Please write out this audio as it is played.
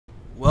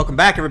Welcome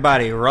back,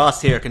 everybody.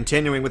 Ross here,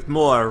 continuing with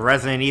more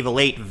Resident Evil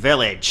 8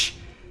 Village.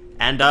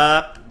 And,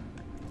 yeah,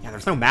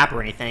 there's no map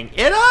or anything.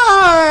 It,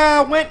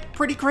 went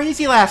pretty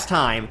crazy last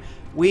time.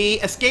 We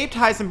escaped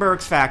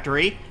Heisenberg's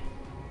factory.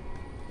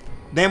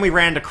 Then we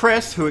ran to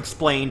Chris, who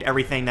explained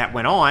everything that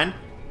went on.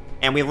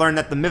 And we learned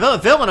that the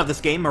villain of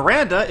this game,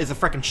 Miranda, is a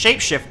frickin'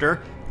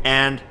 shapeshifter.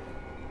 And,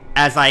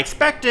 as I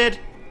expected,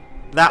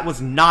 that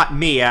was not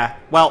Mia.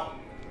 Well,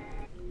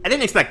 I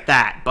didn't expect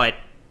that, but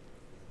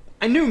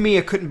I knew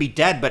Mia couldn't be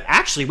dead, but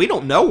actually, we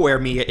don't know where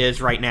Mia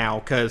is right now,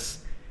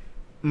 because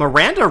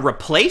Miranda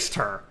replaced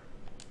her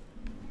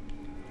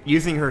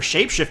using her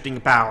shape-shifting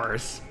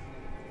powers.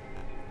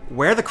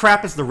 Where the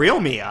crap is the real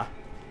Mia?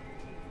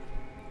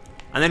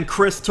 And then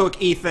Chris took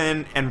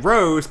Ethan and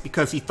Rose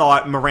because he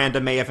thought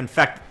Miranda may have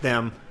infected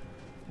them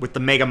with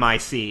the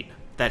Megamycete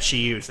that she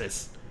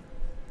uses.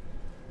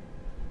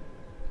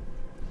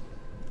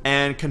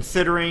 And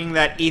considering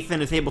that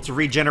Ethan is able to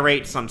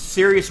regenerate some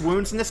serious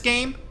wounds in this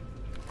game,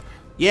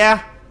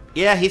 yeah,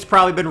 he's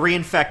probably been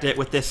reinfected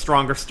with this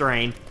stronger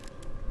strain.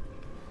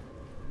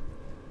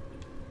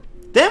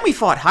 Then we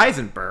fought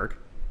Heisenberg,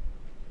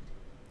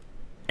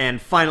 and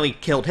finally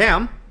killed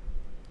him.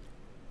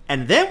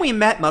 And then we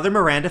met Mother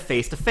Miranda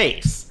face to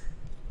face.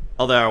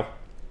 Although,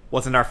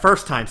 wasn't our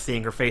first time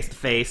seeing her face to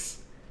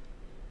face.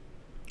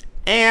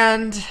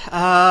 And,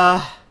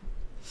 then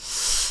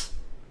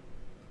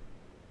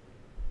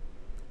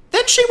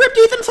she ripped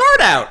Ethan's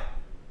heart out!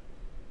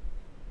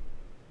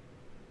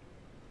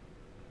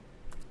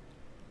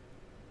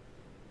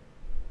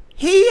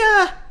 He,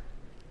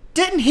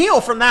 didn't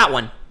heal from that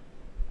one.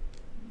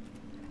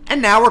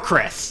 And now we're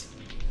Chris,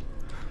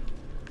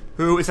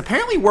 who is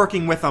apparently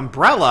working with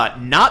Umbrella,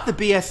 not the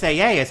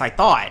BSAA as I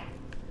thought,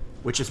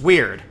 which is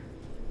weird.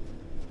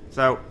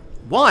 So,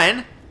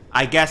 one,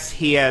 I guess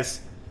he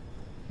has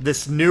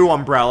this new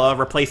Umbrella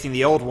replacing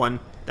the old one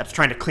that's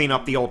trying to clean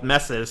up the old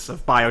messes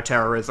of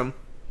bioterrorism.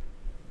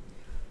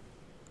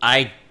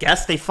 I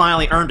guess they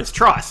finally earned his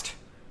trust.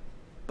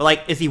 But,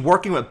 like, is he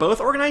working with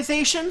both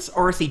organizations,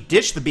 or has he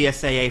ditched the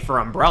BSAA for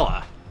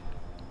Umbrella?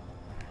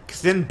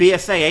 Because then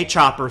BSAA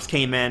choppers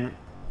came in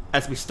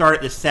as we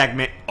started this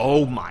segment.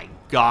 Oh my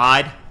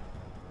god.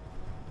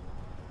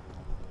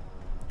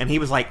 And he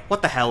was like,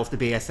 what the hell is the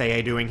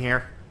BSAA doing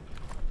here?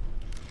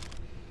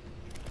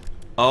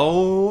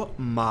 Oh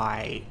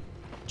my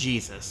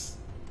Jesus.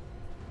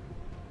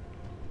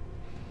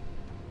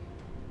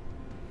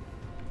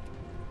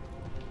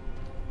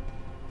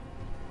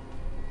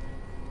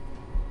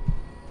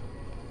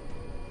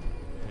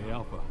 Hey,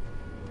 Alpha.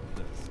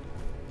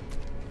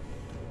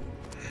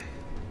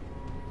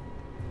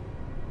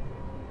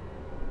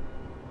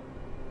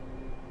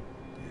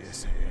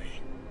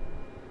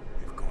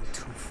 You've gone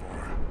too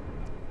far.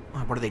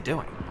 What are they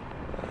doing?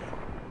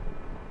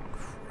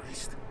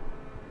 Christ.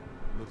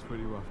 Looks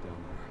pretty rough down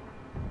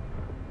there.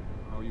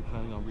 How are you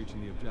planning on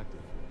reaching the objective?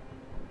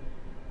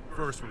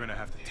 First, we're gonna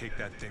have to take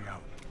that thing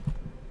out.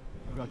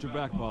 I've got your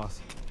back,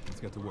 boss. Let's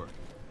get to work.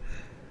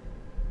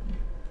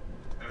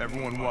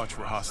 Everyone watch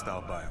for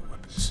hostile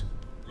bioweapons.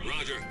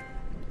 Roger.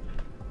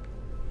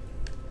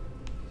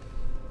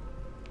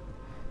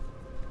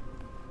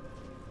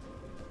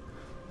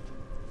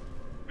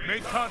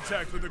 Make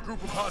contact with a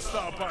group of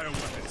hostile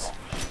bioweapons.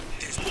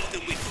 There's more than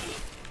we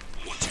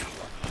thought. Watch out.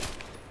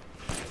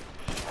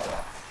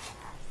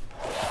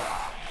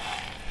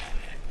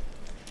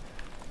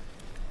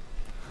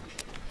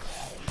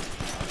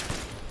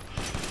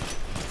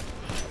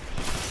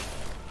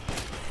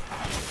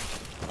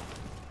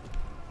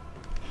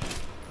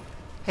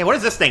 Hey, what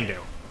does this thing do?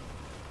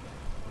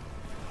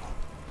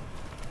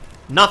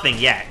 Nothing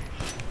yet.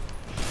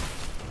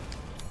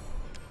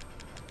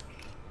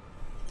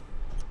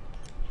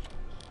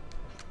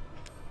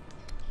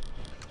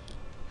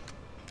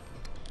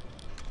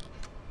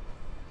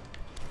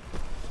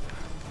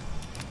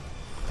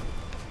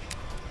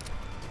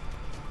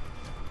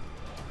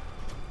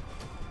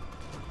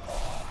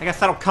 I guess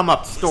that'll come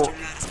up store. Roger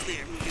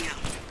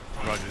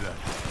Roger that.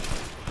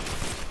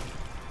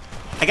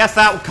 I guess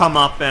that will come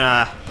up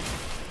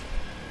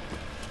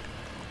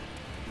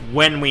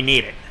when we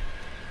need it.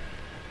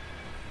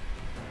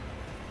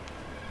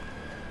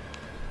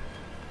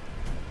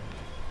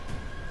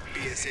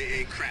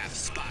 BSAA craft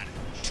spotted.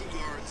 2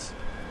 guards.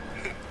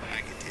 I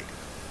can take them.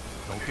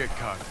 Don't get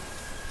cocky.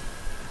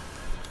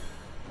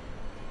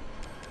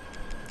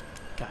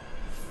 Got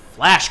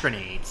flash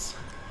grenades.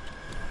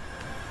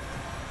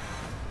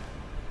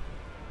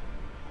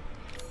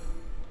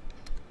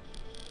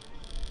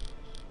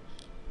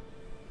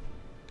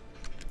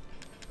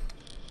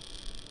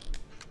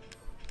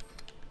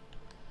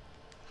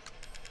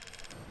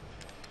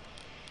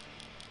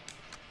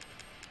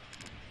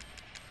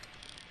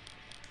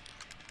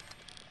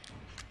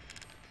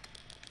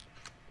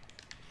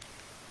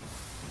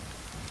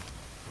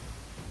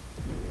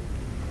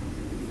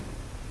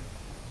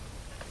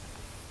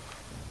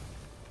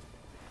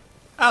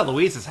 Oh,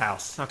 Louise's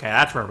house. Okay,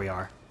 that's where we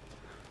are.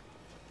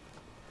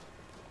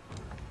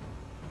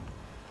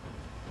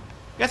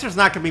 Guess there's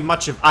not going to be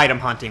much of item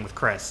hunting with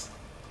Chris.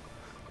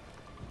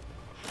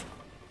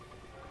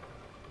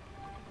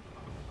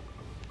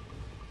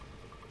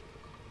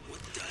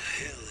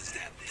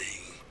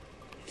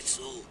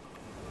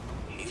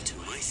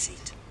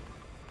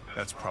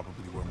 That's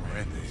probably where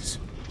Miranda is.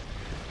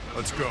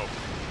 Let's go.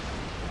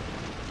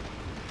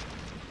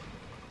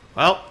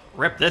 Well,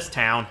 rip this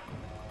town.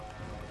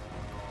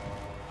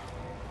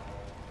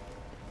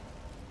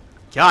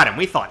 God, and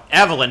we thought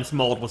Evelyn's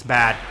mold was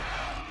bad.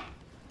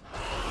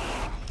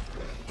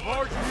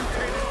 Large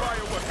mutated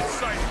bioweapon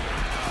sighted.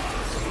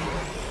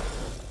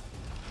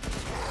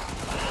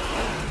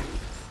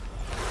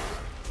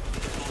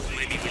 Both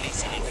may be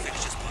releasing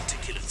infectious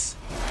particulates.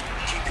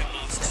 Keep your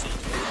masks on.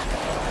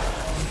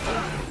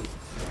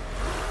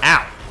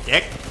 Ow,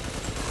 dick.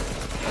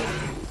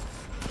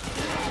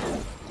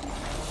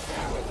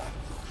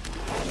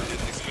 I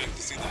didn't expect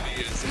to see the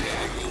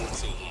BSAA going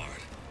so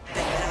hard. The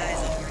guys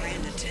on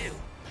Miranda, too.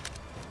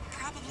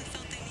 Probably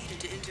felt they needed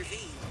to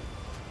intervene.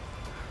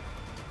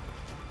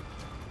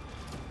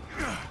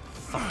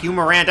 Fuck you,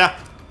 Miranda.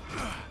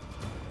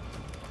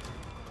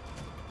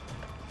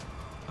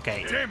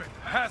 Okay. Damn it,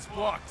 path's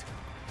blocked.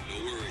 No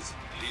worries.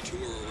 Detour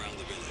around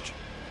the village.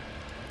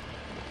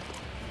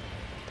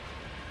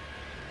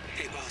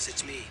 Hey, boss,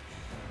 it's me.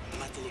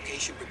 I'm at the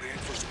location preparing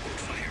for support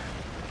fire.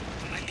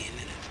 Might be a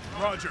minute.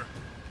 Roger.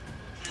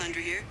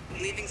 Tundra here.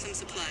 Leaving some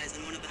supplies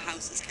in one of the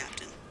houses,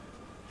 Captain.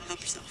 Help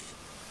yourself.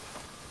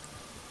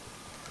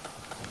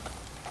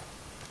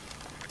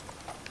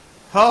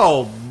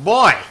 Oh,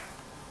 boy.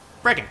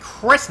 Freaking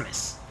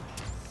Christmas.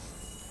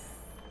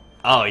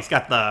 Oh, he's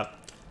got the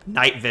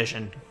night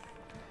vision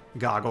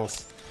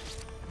goggles.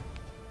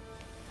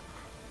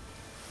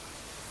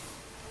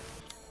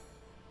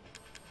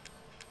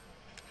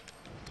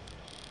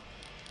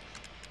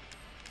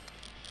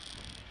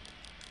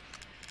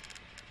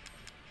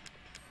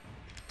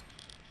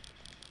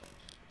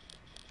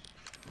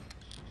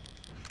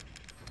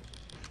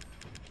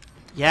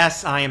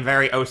 Yes, I am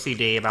very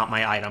OCD about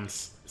my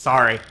items.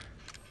 Sorry. I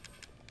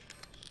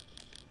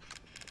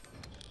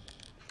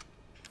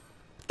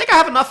think I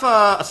have enough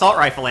assault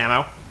rifle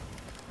ammo.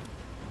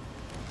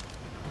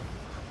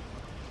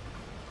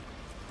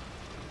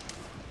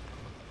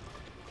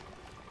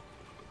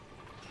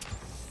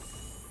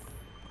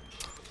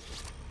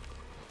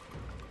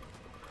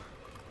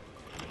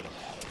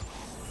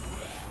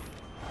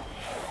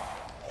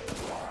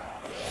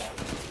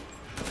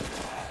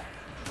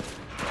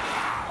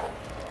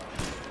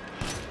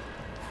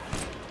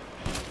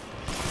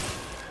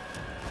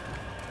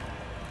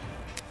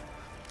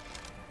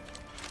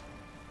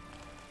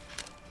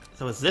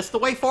 So is this the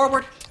way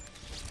forward?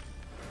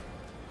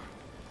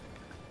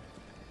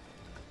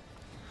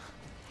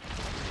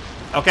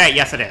 Okay,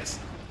 yes it is.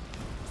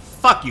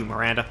 Fuck you,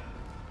 Miranda.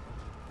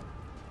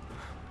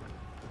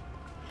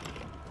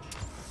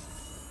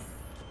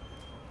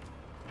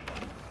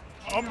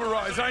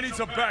 Umberise, I need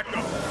some backup.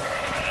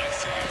 I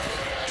see you.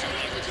 Too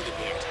eager to the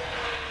point.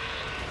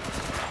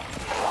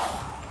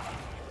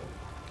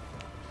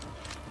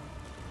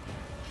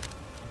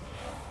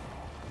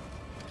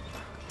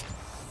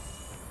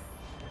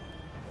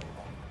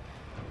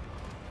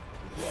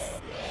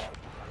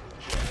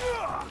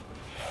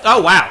 Oh,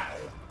 wow.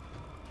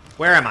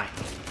 Where am I?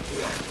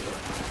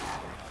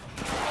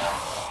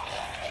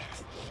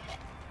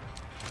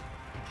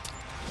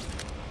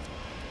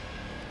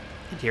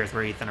 And here's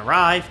where Ethan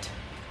arrived.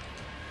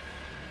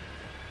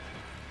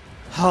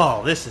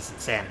 Oh, this is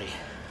insanity.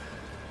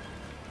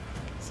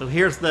 So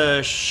here's the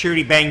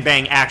shooty bang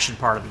bang action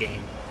part of the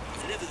game.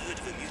 I've never heard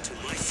of a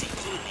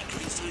mutomycete colony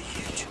growing so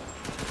huge.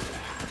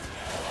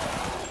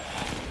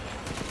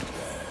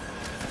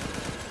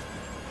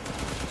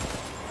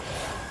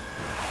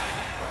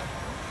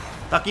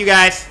 Fuck you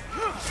guys.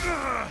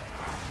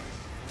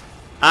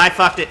 I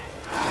fucked it.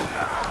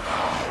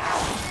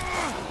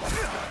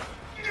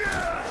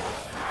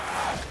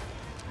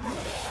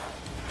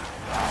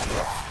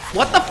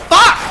 What the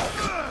fuck?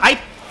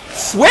 I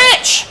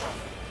switch.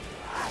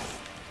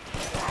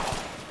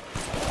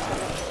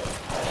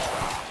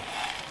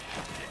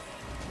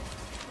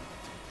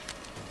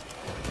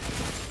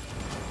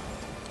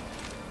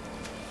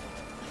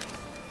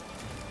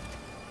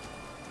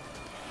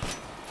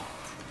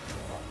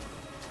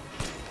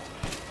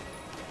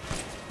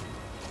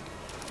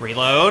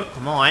 Reload.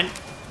 Come on.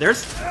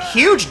 There's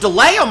huge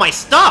delay on my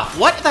stuff.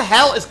 What the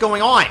hell is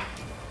going on?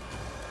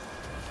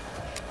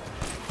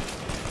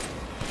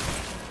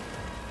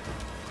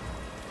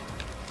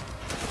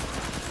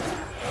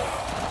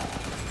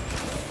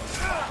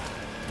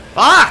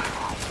 Fuck!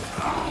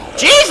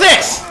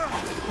 Jesus!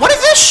 What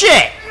is this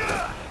shit?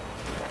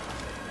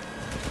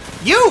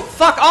 You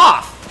fuck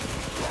off!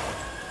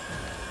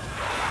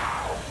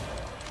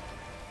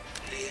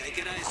 Hey, I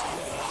get eyes on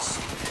you, boss.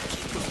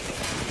 Keep moving.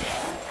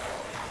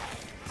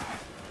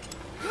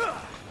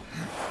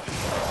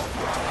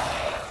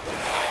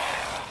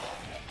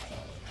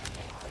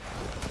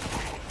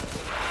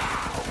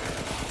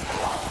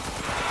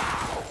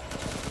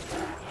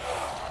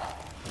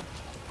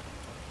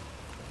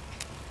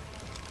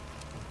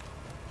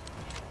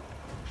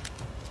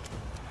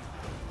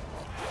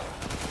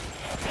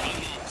 My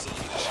mom's on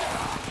the ship.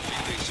 She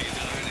thinks she's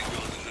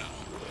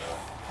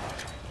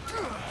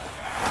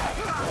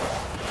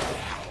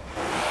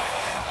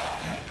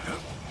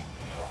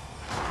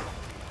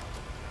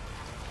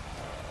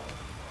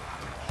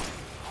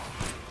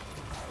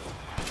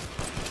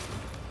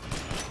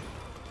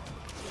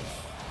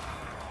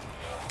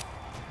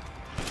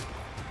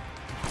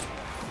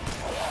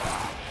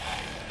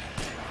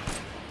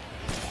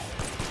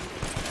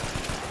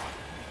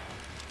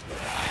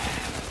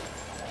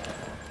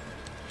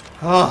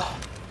Oh.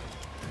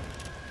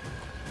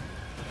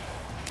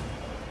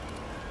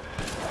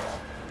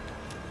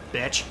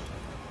 Bitch.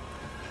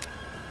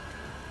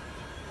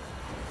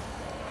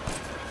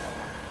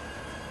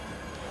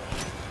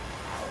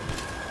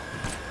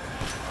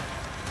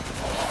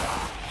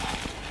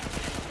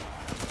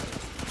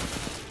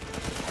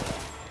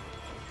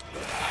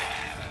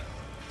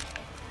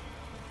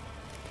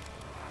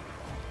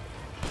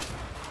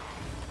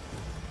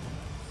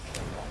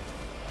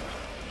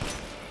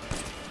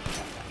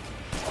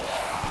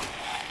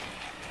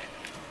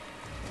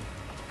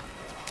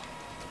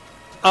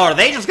 Oh, are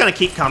they just gonna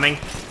keep coming?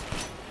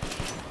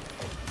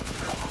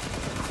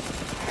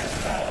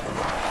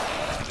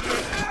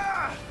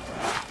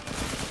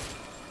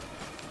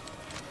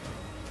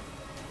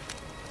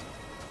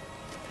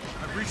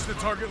 I've reached the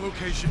target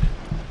location.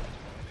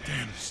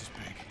 Damn, this is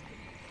big.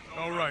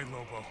 All right,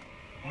 Lobo.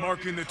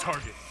 Marking the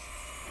target.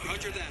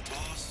 Roger that,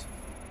 boss.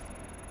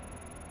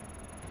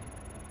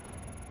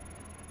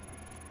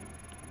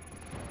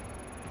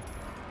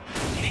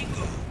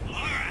 Bingo. All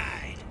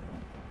right.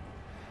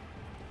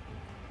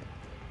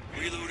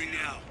 Reloading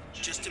now.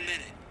 Just a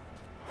minute.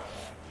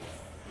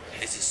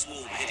 It's a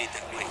swarm headed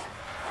that way.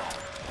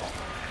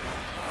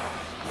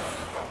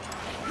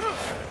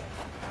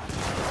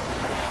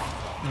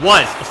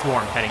 Was a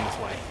swarm heading this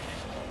way.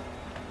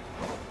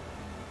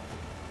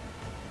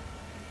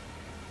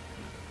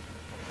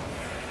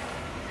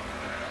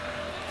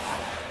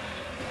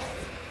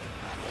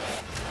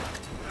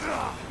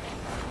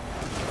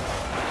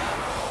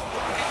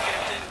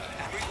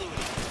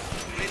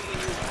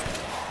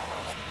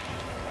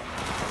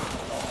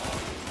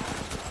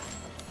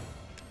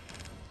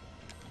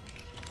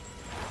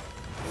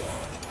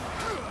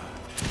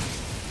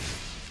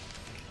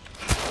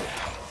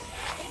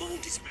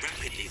 Mold is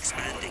rapidly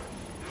expanding.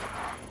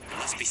 There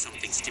must be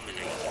something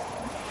stimulating.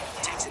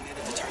 Takes a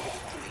minute to target the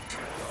point.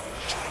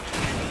 Try to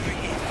maneuver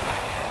in.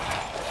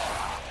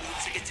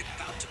 Looks like it's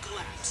about to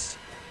collapse.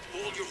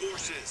 Hold your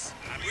horses.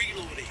 I'm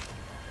reloading.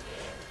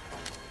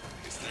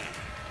 Is that?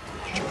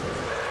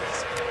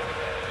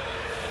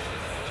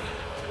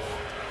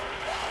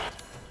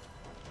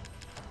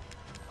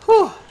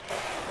 Whew.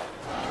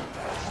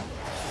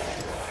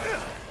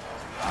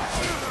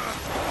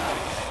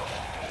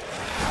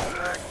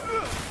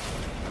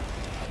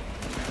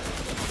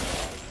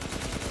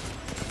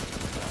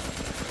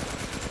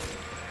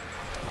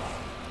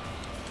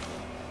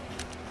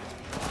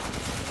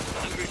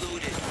 I'm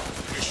reloaded.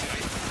 Where should I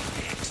go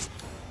next?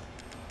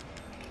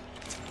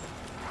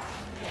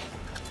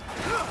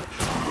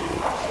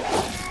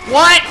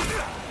 What?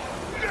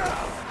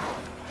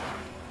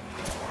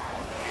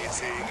 Can't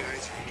say you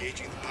guys are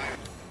engaging the fire.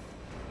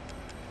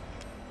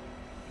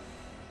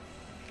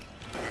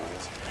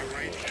 Weapons. You're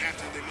right,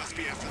 Captain. They must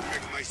be after the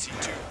Megamycete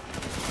too.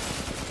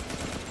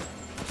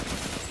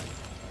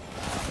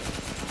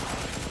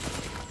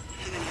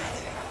 How many are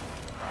there?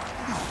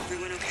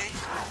 Everyone okay?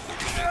 They're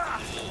coming from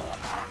the hole.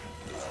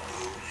 There's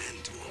no end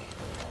to them.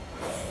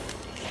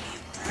 Give me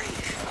a break.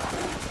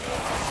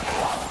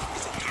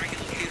 Is the target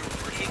locator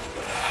working?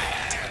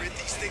 Damn it,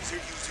 these things are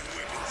using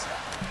weapons.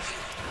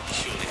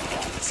 Sure, they're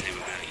thinking the same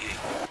about you.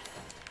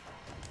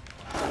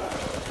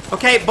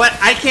 Okay, but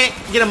I can't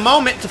get a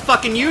moment to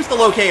fucking use the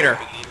locator.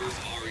 The numbers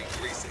are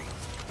increasing.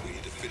 We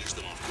need to finish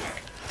them off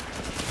quick.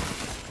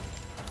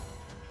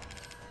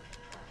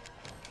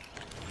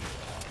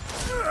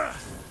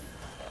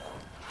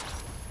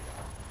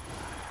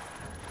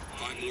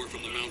 Find more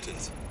from the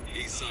mountains.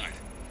 East side.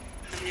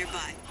 I'm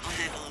nearby. I'll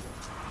handle them.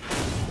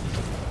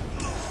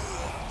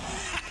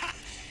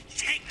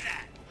 Take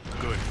that!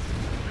 Good.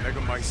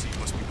 Megamycete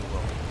must be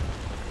below.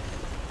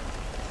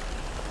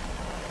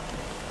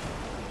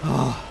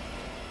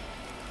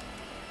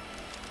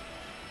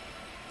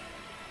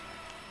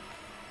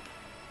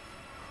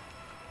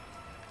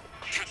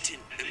 Captain,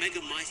 the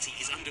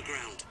Megamycete is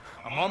underground.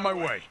 I'm on my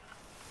way.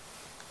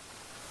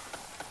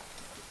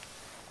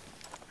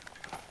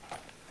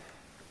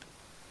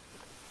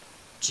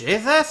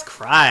 Jesus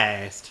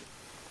Christ.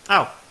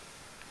 Oh.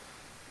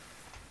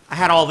 I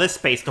had all this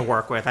space to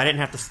work with. I didn't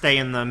have to stay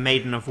in the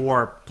Maiden of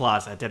War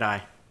Plaza, did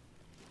I?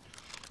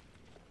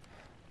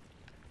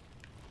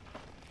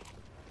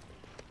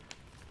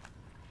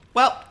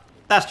 Well,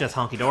 that's just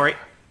honky-dory.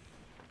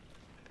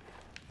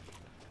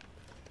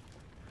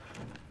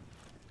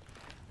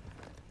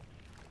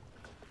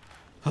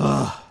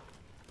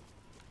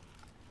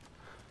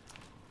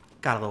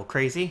 Got a little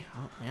crazy.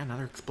 Oh, yeah,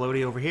 another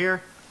explodey over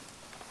here.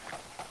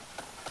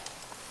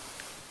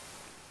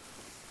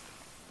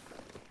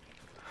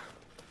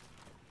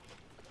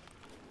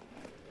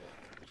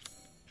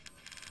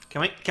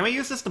 Can we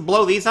use this to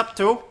blow these up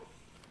too?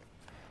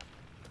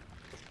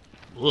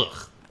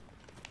 Ugh.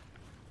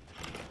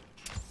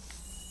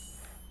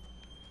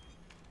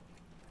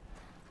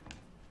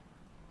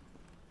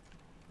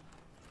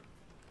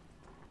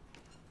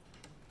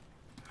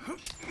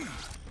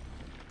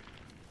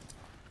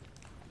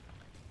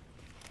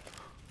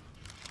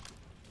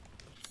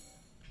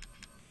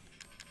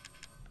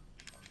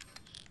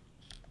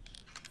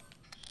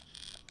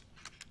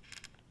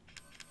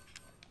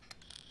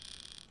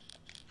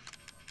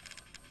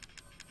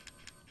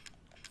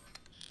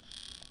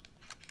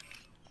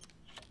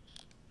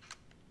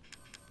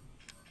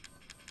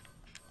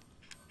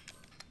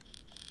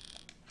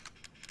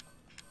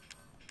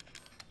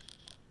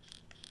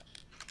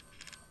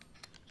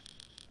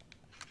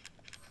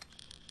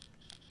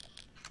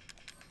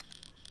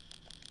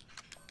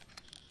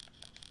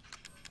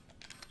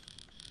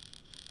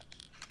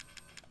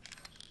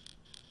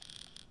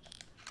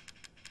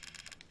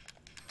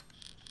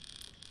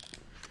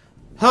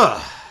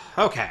 Huh.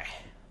 Okay.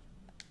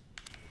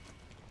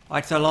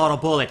 That's a lot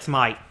of bullets,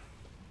 mate.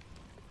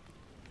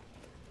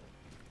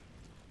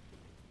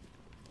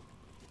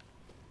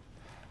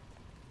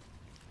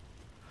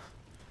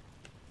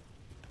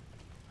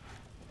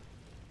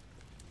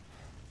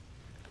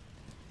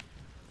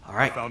 All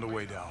right. Found a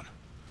way down.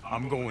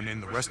 I'm going in.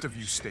 The rest of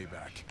you stay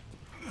back.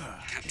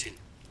 Captain,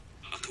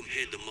 I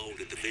compared the mold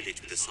at the village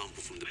with a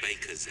sample from the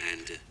bakers,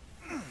 and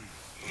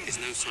there's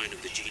no sign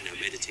of the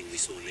genome editing we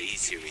saw in the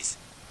E-series.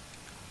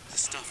 The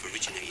stuff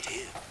originated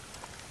here.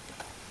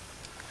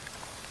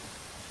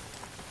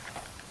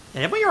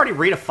 Yeah, didn't we already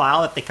read a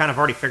file that they kind of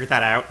already figured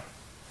that out?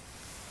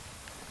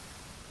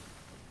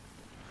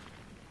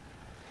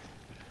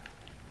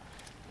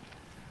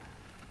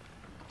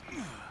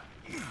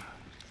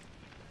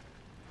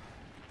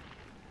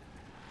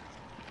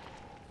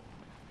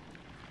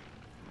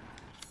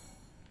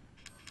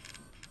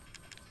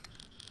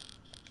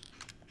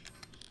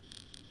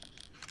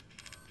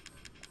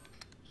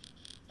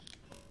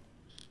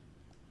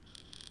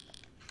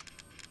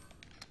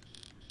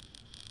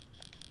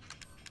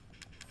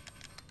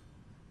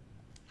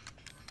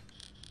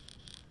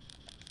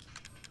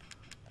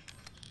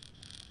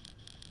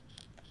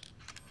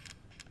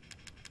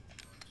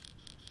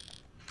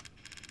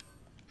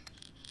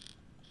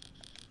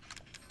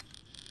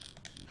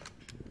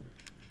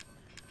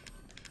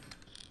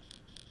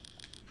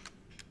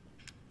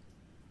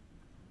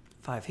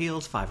 Five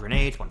heals, 5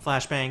 grenades, 1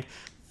 flashbang.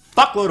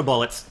 Fuckload of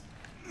bullets.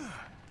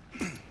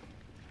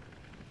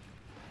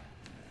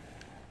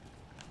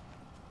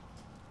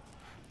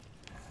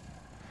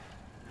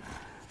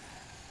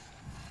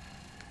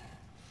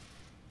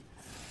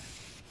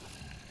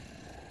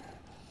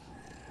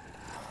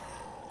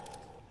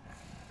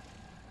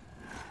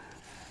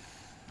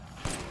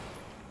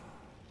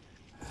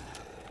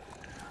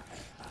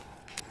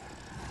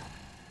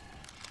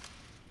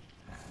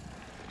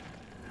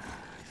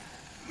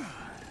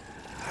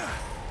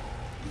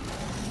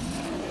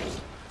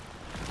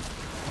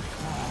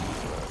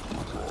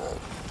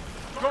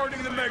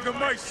 Guarding the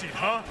Megamycete,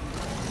 huh?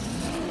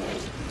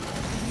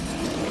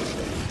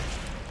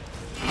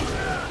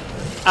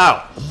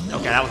 Oh.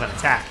 Okay, that was an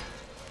attack.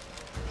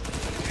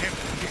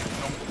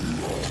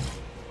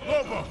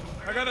 Lobo,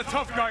 I got a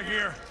tough guy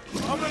here.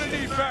 I'm gonna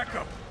need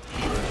backup.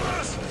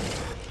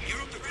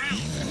 You're up the ground.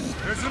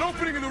 There's an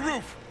opening in the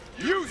roof.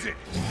 Use it.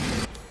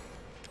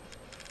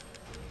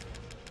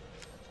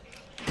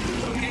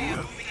 Okay, I'm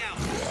moving out.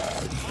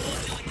 Hold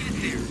on till I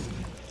get there.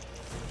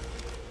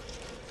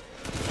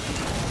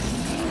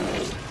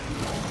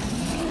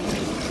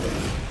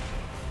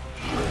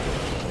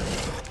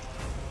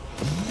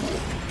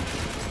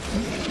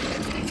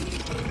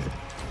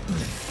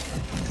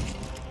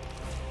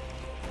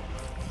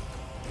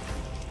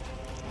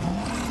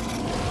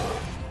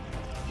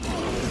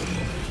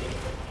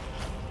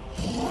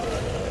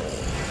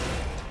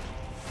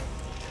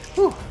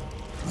 Whew.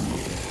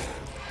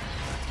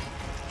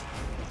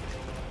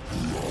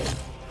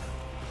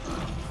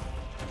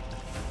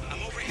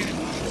 I'm over here.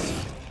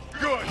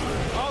 Good.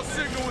 I'll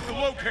signal with the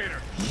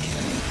locator.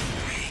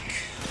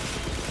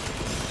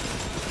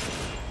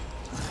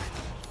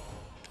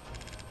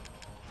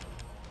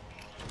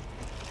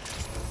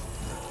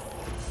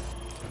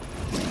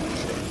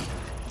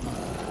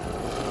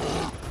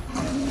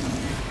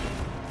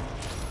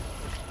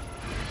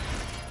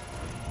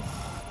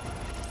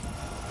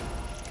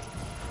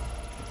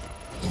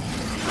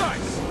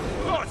 Nice.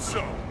 Thought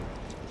so.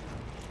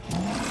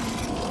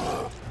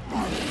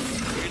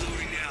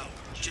 Reloading now.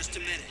 Just a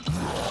minute.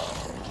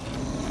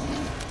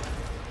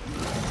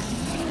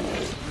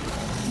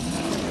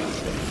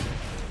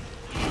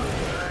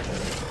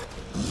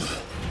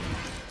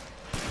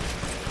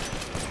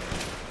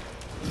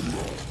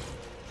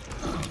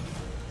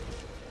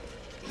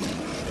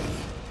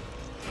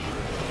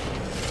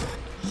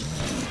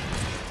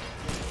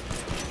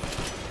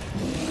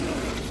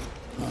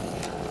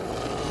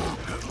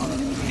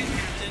 Okay,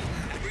 Captain.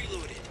 I'm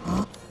reloaded.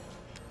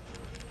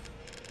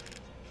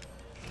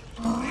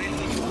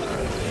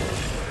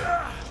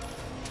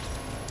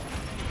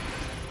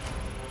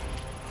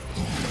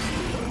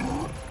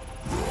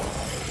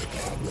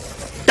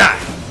 Die.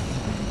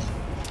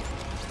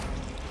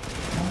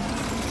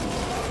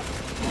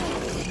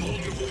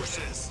 Hold your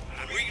horses.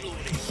 I'm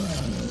reloading.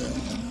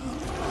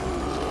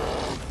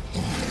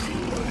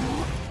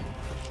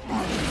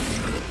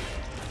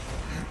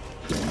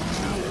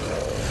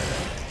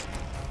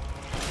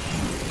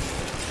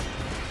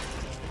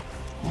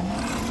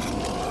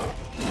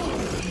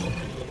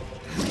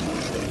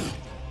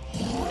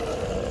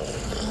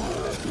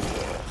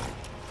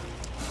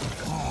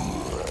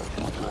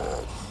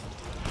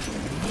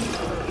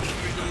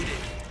 Reloaded.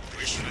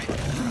 Where should I go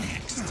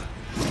next?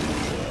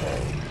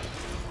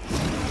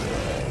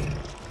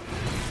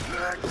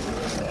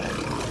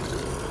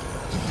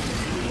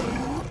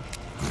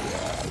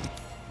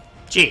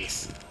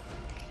 Jeez.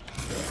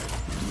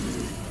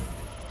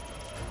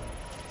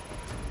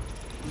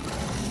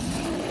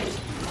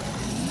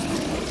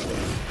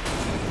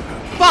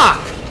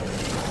 Fuck!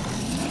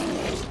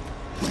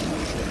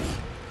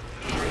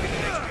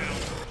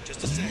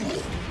 to say?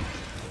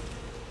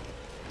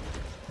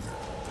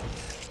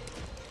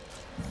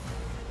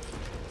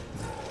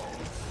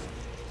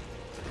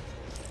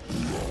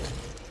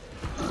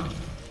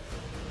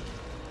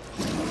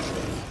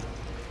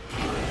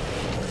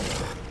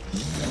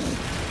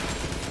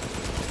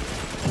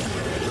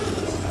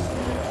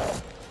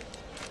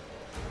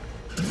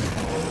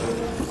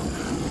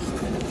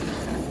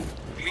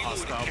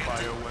 Hostile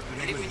bioweapon.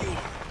 Ready when you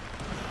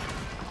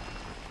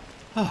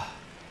are.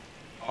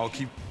 I'll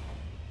keep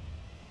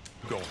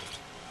going.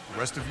 The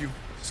rest of you,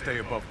 stay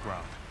above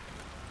ground.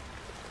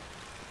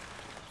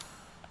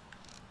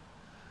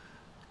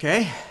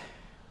 Okay.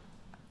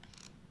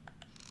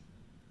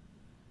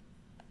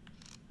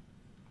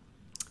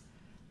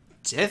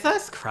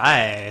 Jesus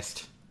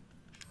Christ.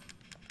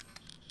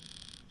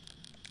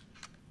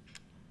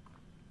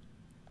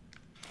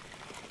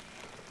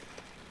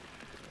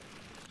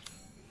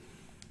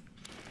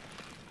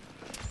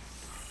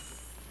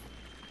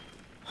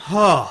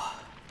 Oh.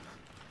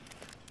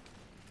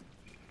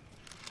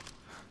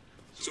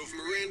 So if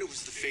Miranda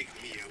was the fake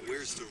Mia,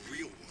 where's the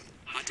real one?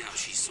 I doubt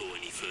she saw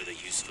any further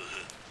use for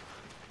her.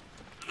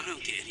 I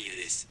don't get any of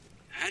this.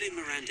 How did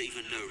Miranda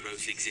even know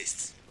Rose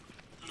exists?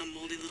 A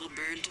moldy little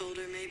bird told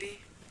her, maybe?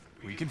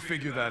 We can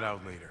figure that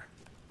out later.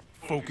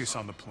 Focus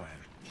on the plan.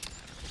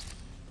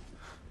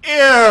 Ew!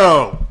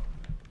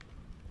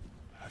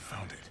 I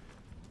found it.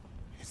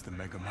 It's the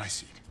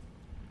Megamycete.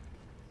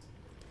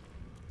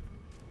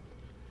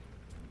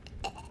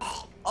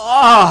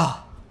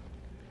 Oh!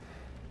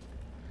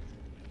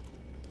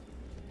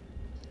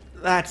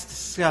 That's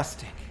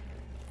disgusting.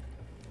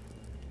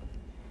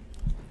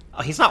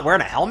 Oh, he's not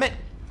wearing a helmet?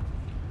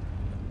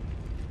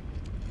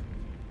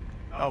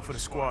 Alpha to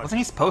squad. Wasn't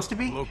he supposed to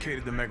be?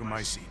 Located the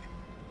Megamycete.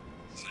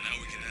 So now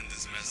we can end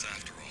this mess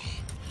after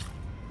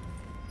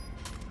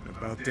all.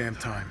 About damn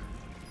time.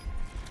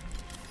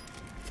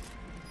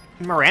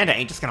 Miranda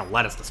ain't just gonna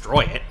let us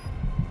destroy it.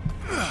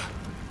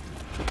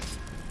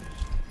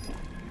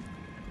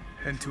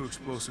 And 2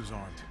 explosives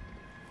armed.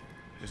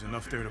 There's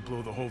enough there to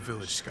blow the whole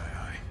village sky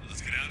high.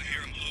 Let's get out of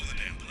here and blow the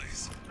damn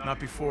place. Not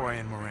before I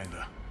end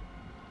Miranda.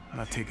 I'm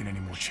not taking any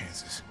more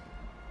chances.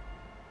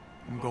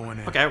 I'm going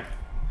in. Okay, Roger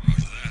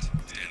that.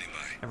 Standing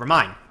by. never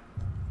mind.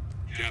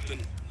 Captain,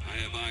 I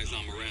have eyes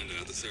on Miranda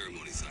at the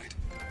ceremony site.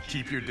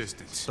 Keep your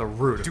distance. The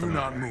root of Do the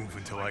not matter. move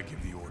until I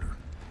give the order.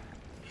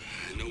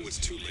 I know it's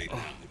too late now,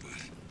 but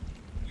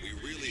we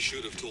really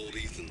should have told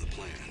Ethan the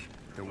plan.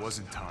 There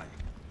wasn't time.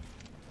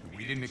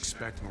 We didn't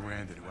expect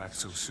Miranda to act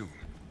so soon.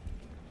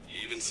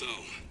 Even so,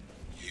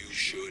 you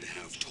should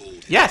have told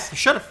him. Yes, you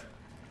should have.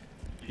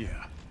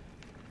 Yeah.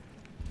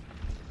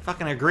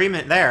 Fucking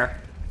agreement there.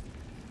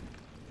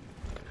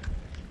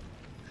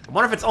 I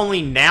wonder if it's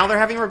only now they're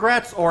having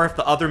regrets, or if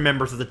the other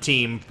members of the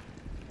team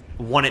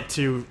wanted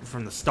to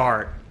from the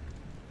start.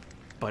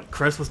 But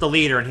Chris was the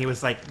leader, and he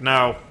was like,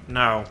 no,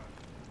 no.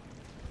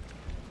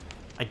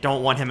 I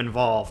don't want him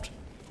involved.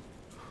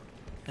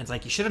 And it's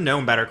like, you should have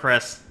known better,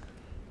 Chris.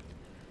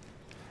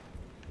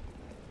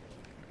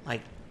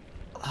 Like,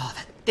 oh,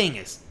 that thing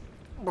is...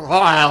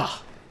 Ugh.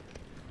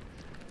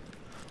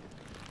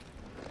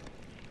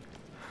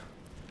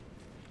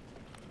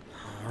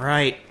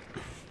 Alright.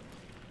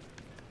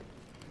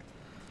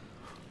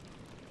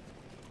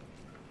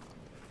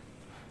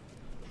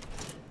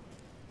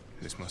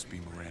 This must be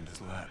Miranda's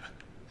lab.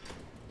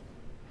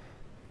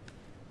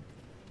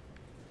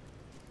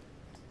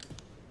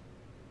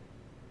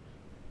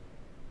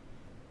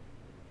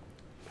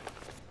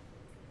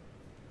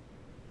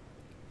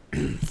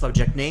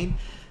 Subject name,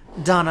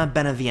 Donna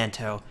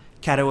Beneviento.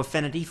 Cato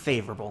affinity,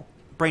 favorable.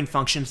 Brain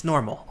functions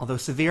normal, although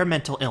severe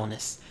mental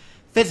illness.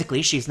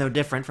 Physically, she's no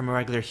different from a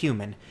regular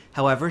human.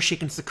 However, she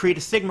can secrete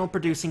a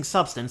signal-producing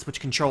substance which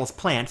controls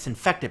plants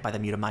infected by the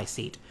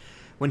mutamycete.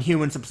 When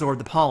humans absorb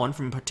the pollen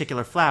from a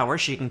particular flower,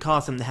 she can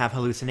cause them to have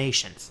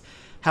hallucinations.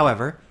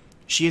 However,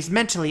 she is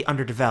mentally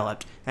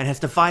underdeveloped, and has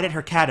divided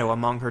her Cato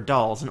among her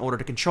dolls in order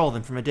to control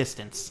them from a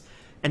distance.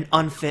 An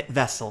unfit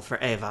vessel for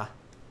Eva.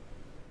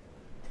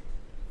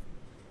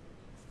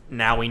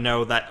 Now we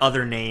know that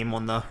other name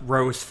on the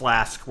rose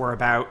flask we're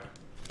about.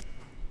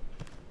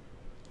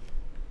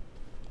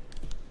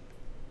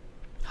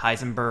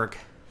 Heisenberg.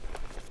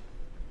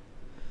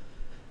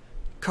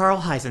 Carl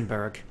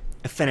Heisenberg.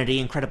 Affinity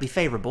incredibly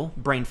favorable,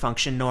 brain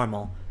function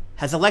normal.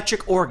 Has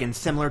electric organs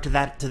similar to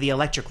that to the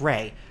electric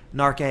ray.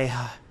 Narque...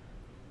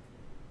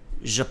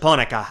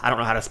 Japonica. I don't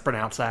know how to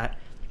pronounce that.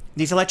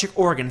 These electric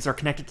organs are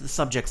connected to the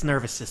subject's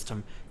nervous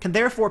system, can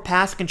therefore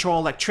pass control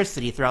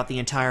electricity throughout the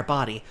entire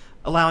body,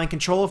 allowing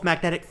control of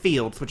magnetic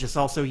fields, which is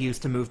also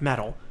used to move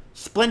metal.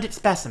 Splendid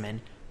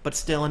specimen, but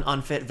still an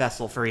unfit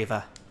vessel for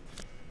Eva.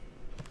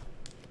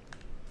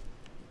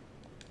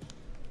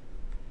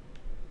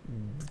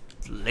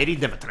 Lady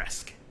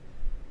Dimitrescu.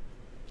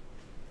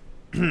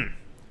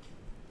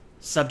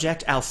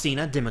 Subject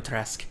Alcina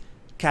Dimitrescu.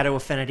 Cato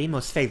affinity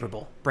most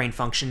favorable. Brain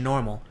function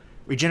normal.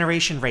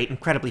 Regeneration rate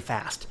incredibly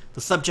fast.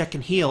 The subject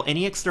can heal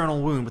any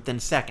external wound within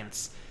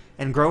seconds,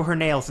 and grow her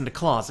nails into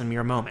claws in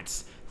mere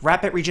moments.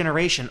 Rapid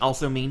regeneration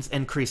also means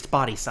increased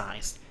body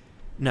size.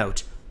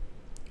 Note: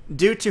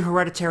 due to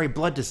hereditary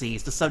blood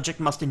disease, the subject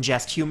must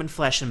ingest human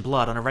flesh and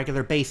blood on a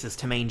regular basis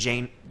to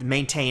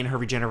maintain her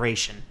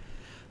regeneration.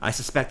 I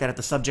suspect that if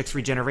the subject's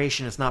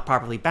regeneration is not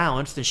properly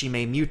balanced, then she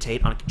may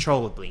mutate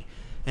uncontrollably.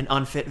 An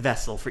unfit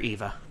vessel for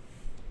Eva.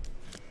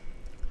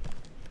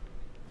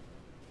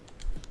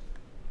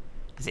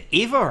 Is it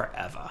Eva or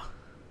Eva?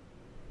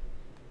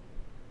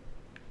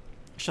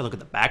 I should look at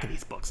the back of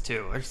these books,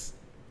 too.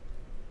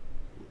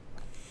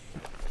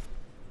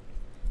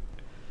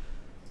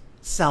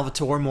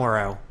 Salvatore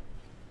Moro.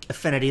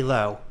 Affinity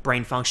low.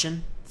 Brain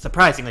function?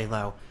 Surprisingly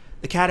low.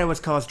 The Kato has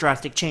caused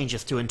drastic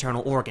changes to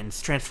internal organs,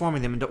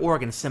 transforming them into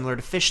organs similar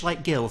to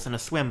fish-like gills and a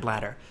swim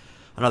bladder.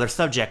 Another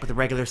subject with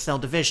irregular cell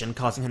division,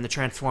 causing him to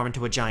transform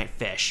into a giant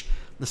fish.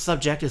 The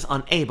subject is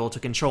unable to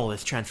control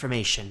this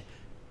transformation.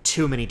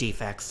 Too many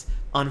defects.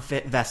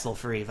 Unfit vessel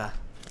for Eva.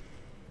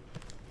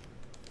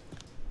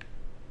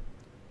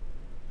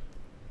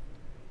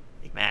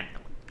 Hey, man.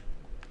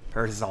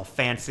 Hers is all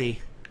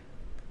fancy.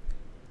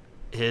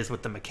 His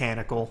with the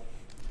mechanical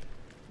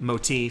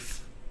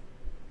motif.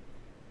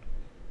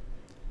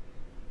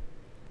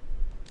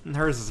 And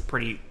hers is a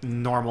pretty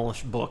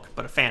normalish book,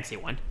 but a fancy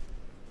one.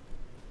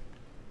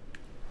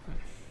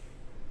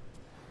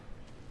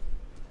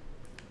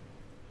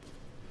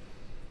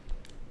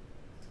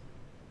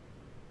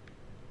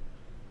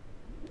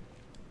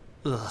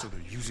 Ugh. So they're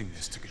using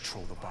this to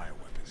control the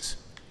bioweapons.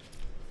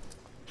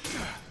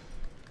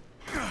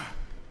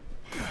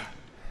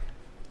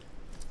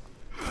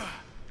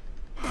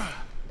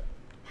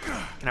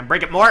 Can I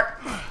break it more?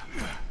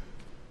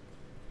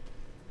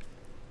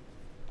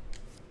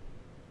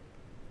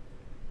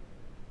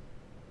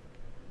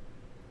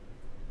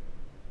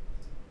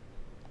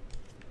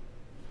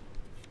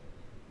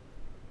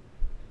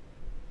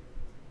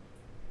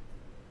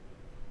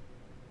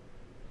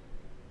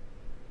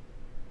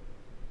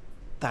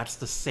 That's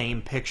the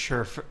same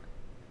picture for...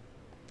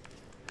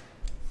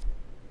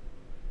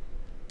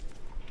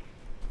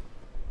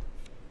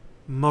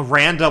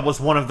 Miranda was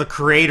one of the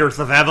creators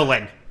of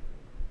Evelyn.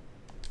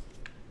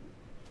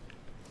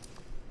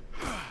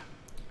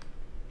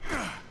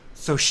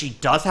 So she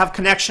does have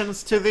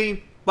connections to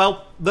the...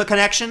 well, the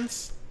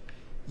connections?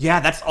 Yeah,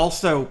 that's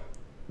also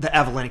the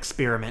Evelyn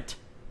experiment.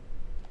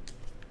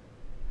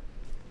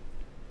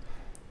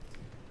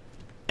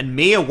 And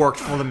Mia worked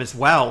for them as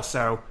well,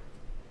 so...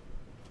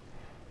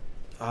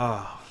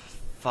 oh,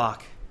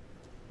 fuck.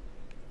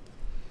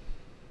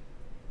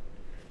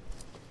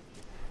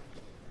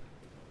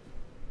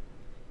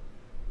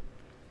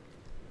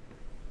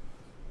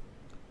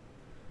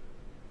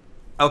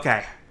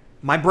 Okay.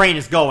 My brain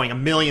is going a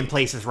million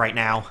places right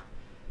now.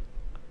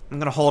 I'm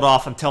gonna hold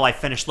off until I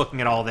finish looking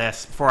at all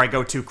this before I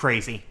go too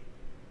crazy.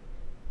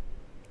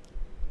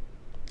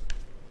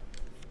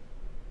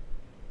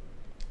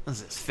 What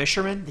is this,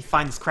 fishermen? They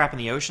find this crap in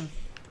the ocean?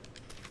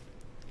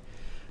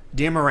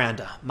 Dear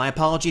Miranda, my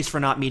apologies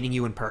for not meeting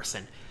you in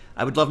person.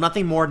 I would love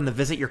nothing more than to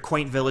visit your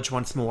quaint village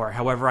once more,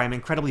 however I am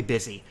incredibly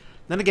busy.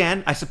 Then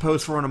again, I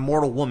suppose for an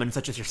immortal woman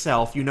such as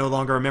yourself, you no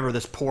longer remember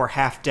this poor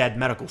half-dead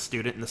medical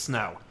student in the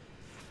snow.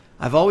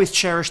 I've always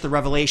cherished the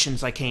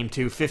revelations I came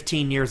to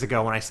 15 years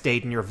ago when I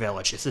stayed in your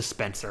village. This is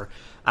Spencer.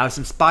 I was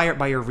inspired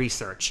by your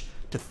research.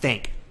 To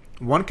think,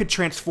 one could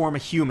transform a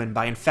human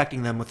by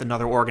infecting them with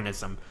another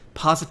organism.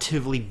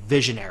 Positively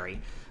visionary.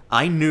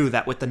 I knew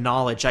that with the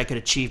knowledge I could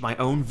achieve my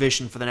own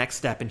vision for the next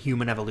step in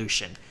human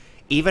evolution.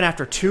 Even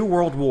after 2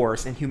 world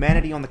wars and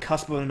humanity on the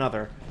cusp of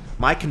another,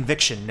 my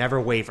conviction never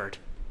wavered.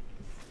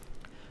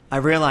 I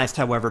realized,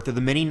 however, through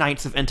the many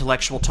nights of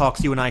intellectual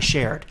talks you and I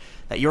shared,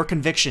 that your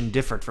conviction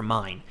differed from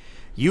mine.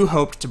 You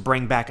hoped to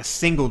bring back a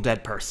single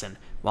dead person,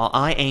 while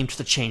I aimed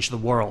to change the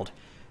world.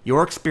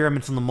 Your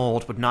experiments on the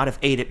mold would not have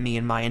aided me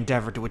in my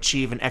endeavor to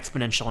achieve an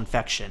exponential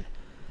infection.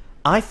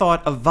 I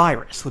thought a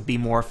virus would be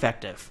more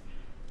effective.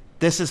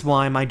 This is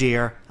why, my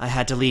dear, I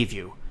had to leave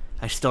you.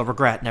 I still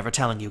regret never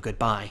telling you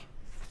goodbye.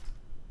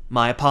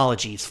 My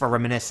apologies for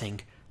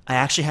reminiscing. I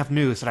actually have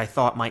news that I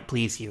thought might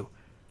please you.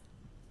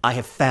 I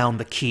have found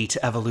the key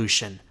to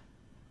evolution.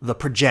 The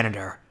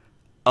progenitor.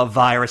 A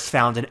virus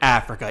found in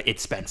Africa,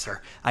 it's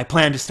Spencer. I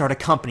plan to start a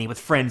company with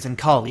friends and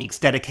colleagues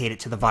dedicated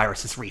to the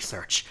virus's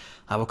research.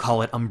 I will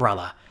call it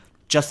Umbrella.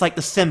 Just like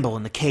the symbol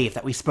in the cave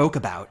that we spoke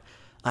about.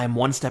 I am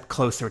one step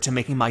closer to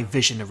making my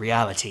vision a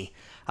reality.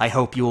 I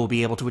hope you will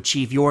be able to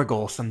achieve your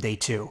goal someday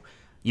too.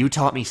 You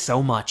taught me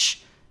so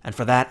much, and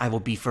for that I will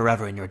be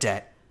forever in your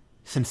debt.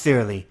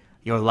 Sincerely,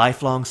 your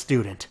lifelong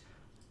student,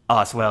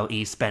 Oswell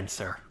E.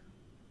 Spencer.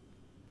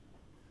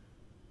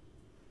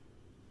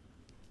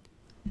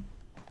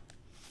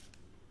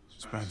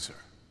 Spencer,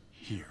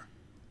 here.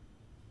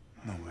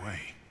 No way.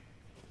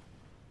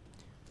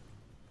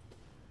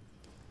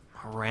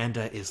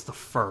 Miranda is the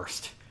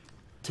first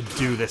to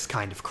do this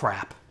kind of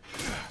crap.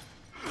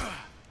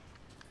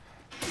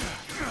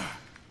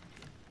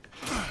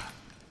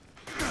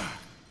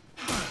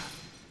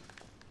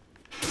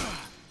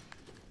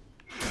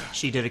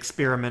 She did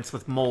experiments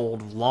with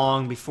mold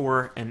long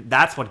before, and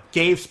that's what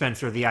gave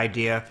Spencer the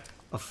idea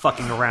of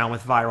fucking around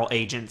with viral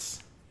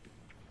agents.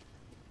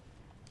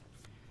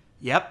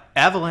 Yep,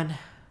 Evelyn.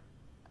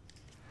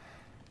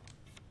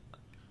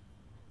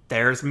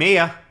 There's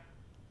Mia.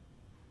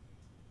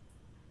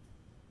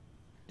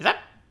 Is that...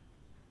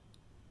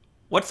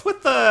 What's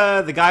with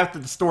the guy with the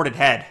distorted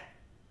head?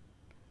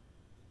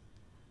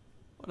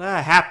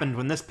 What happened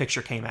when this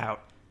picture came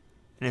out?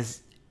 And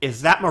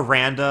is that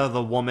Miranda,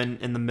 the woman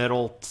in the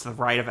middle to the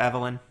right of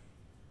Evelyn?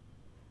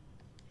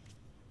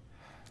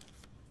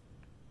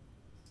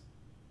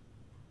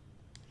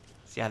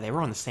 So yeah, they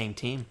were on the same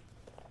team.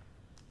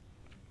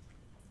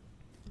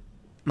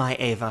 My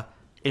Ava,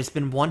 it has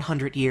been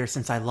 100 years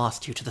since I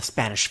lost you to the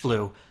Spanish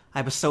flu.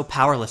 I was so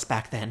powerless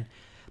back then.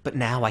 But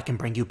now I can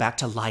bring you back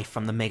to life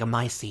from the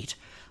Megamycete.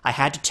 I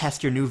had to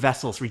test your new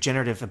vessel's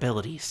regenerative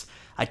abilities.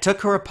 I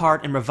took her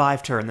apart and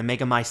revived her in the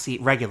Megamycete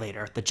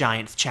regulator, the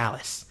Giant's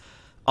Chalice.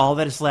 All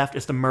that is left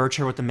is to merge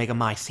her with the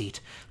Megamycete.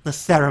 The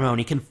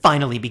ceremony can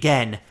finally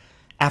begin.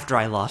 After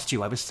I lost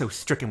you, I was so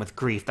stricken with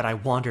grief that I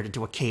wandered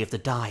into a cave to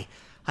die.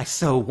 I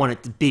so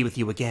wanted to be with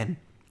you again.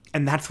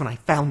 And that's when I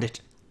found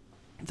it.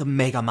 The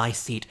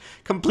Megamycete,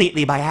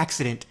 completely by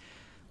accident.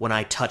 When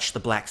I touched the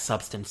black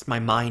substance, my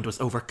mind was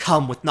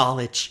overcome with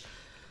knowledge.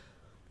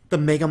 The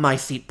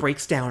Megamycete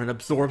breaks down and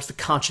absorbs the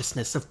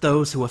consciousness of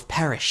those who have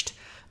perished.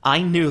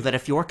 I knew that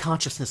if your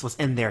consciousness was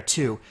in there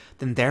too,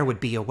 then there would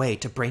be a way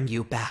to bring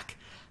you back.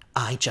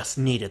 I just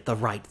needed the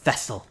right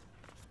vessel.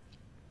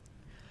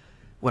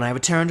 When I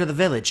returned to the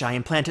village, I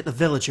implanted the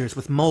villagers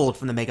with mold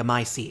from the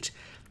Megamycete.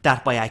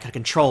 That way I could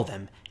control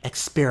them,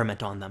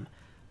 experiment on them.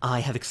 I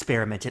have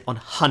experimented on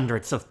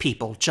hundreds of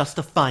people just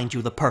to find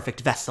you the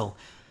perfect vessel.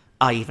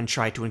 I even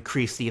tried to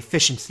increase the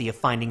efficiency of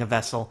finding a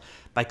vessel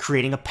by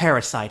creating a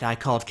parasite I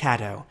called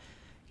Cato.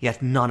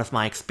 Yet none of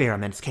my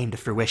experiments came to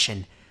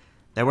fruition.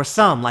 There were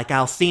some, like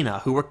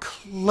Alcina, who were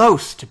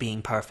close to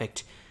being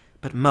perfect,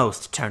 but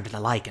most turned into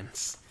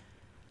lichens.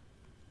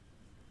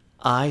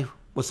 I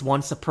was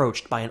once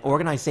approached by an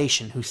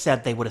organization who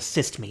said they would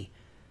assist me.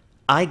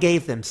 I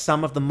gave them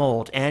some of the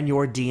mold and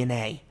your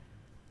DNA.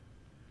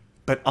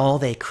 But all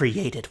they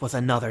created was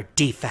another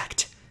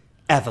defect.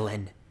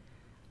 Evelyn.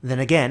 Then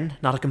again,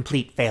 not a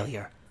complete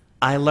failure.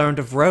 I learned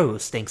of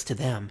Rose thanks to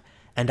them,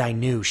 and I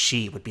knew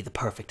she would be the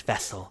perfect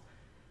vessel.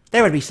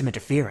 There would be some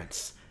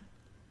interference,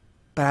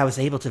 but I was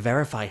able to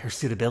verify her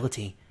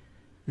suitability.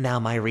 Now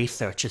my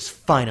research is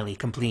finally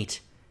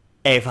complete.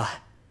 Ava,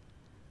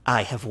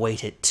 I have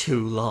waited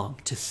too long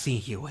to see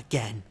you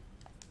again.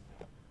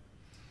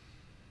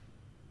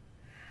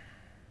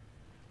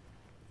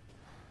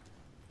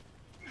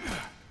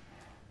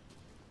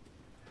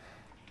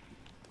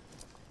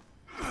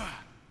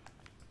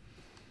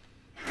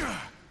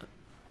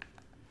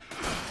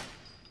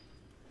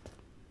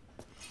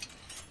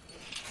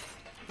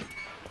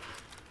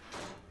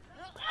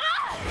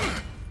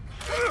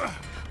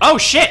 Oh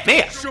shit,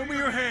 Mia! Show me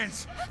your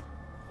hands!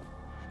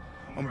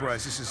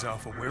 Umbrise, this is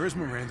Alpha. Where is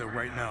Miranda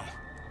right now?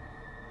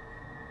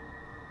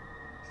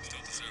 Still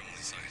at the ceremony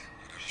site.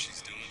 Whatever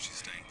she's doing, she's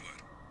staying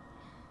put.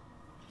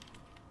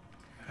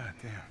 God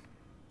damn.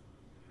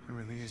 It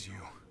really is you.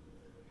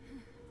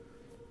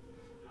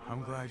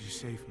 I'm glad you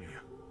saved me.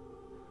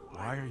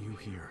 Why are you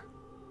here?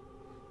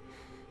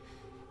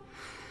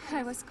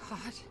 I was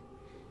caught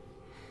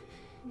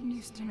and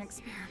used in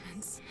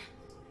experiments.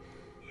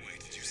 Wait,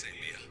 did you say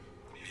Mia?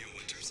 Mia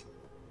Winters?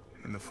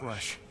 In the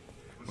flesh.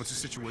 What's the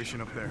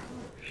situation up there?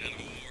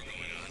 Animal war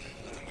going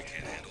on. Nothing we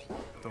can't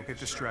handle. Don't get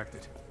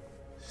distracted.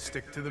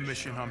 Stick to the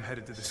mission. I'm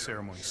headed to the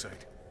ceremony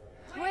site.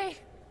 Wait,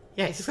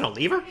 Yeah, he's just gonna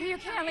leave her? you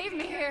can't leave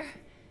me here.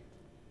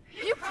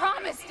 You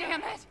promised,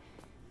 damn it.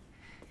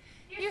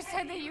 You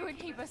said that you would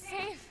keep us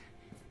safe.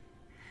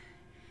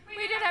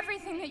 We did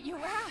everything that you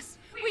asked.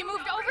 We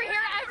moved over here,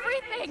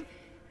 everything.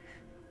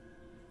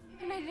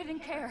 And I didn't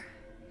care.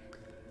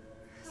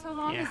 So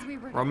long Yeah. as we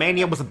were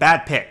Romania was a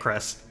bad pick,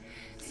 Chris.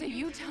 So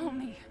you tell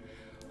me,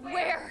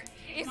 where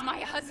is my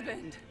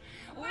husband?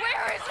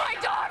 Where is my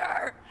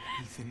daughter?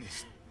 Ethan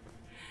is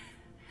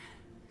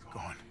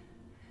gone.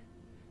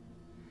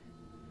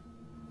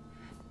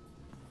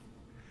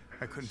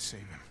 I couldn't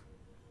save him.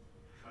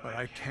 But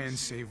I can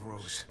save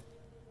Rose.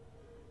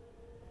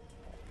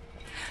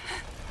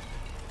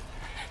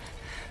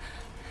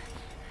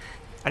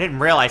 I didn't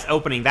realize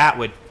opening that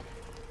would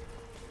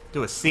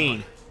do a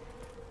scene.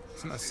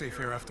 It's not safe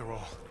here after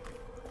all.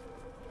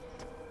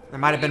 There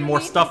might have been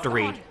more stuff to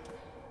read.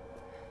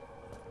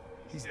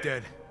 He's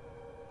dead.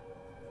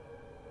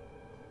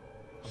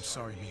 I'm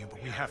sorry, Mia,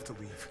 but we have to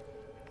leave.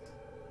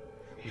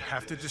 We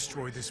have to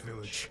destroy this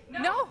village.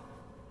 No!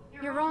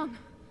 You're wrong.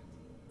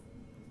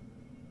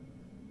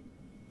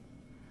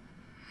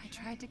 I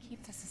tried to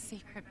keep this a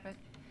secret, but...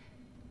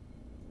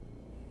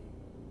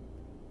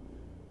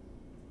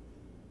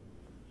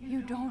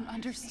 you don't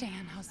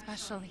understand how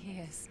special he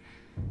is.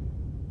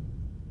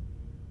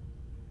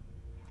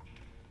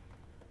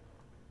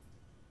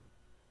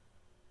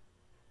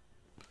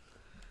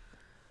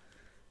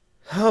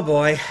 Oh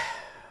boy.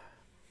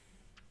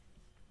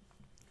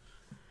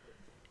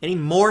 Any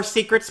more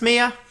secrets,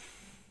 Mia?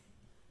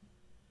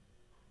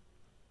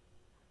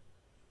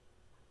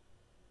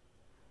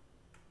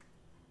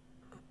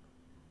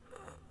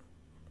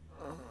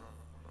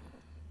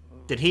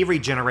 Did he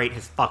regenerate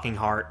his fucking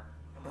heart?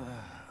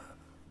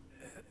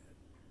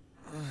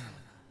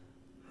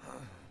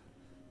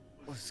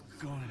 What's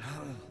going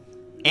on?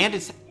 And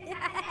his...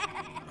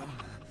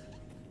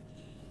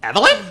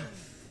 Evelyn?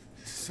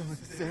 Someone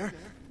there?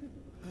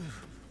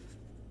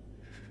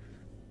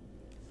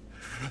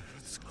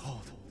 It's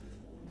cold.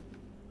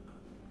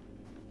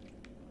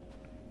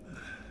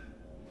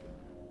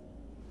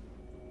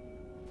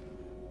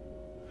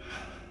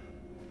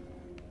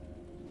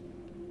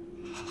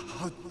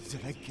 How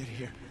did I get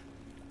here?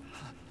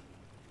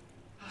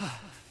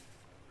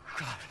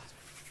 God, it's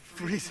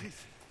freezing.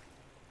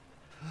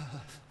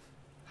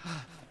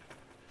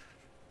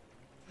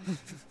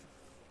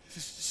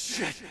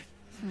 Shit!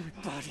 My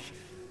body.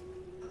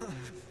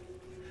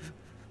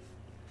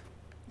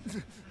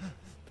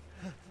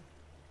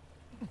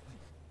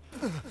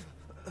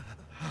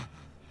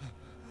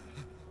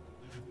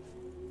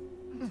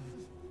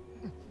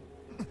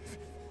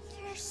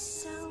 You're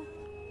so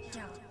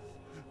dumb.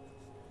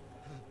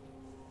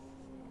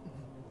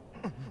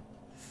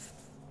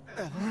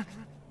 Ellen?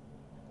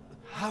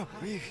 How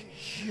are you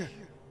here?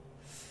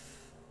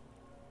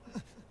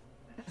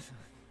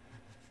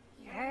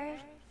 You're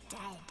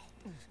dead.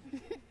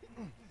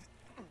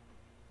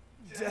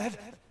 Dead?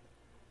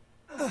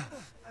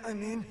 I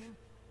mean,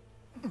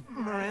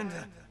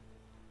 Miranda.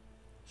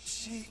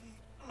 She...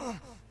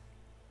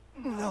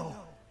 No.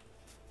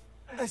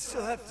 I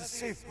still have to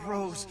save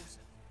Rose.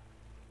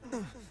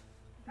 Wrong.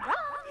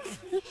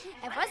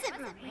 It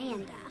wasn't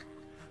Miranda.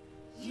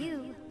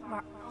 You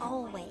were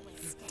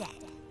always dead.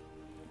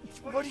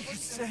 What are you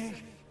saying?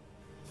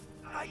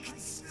 I can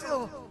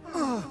still...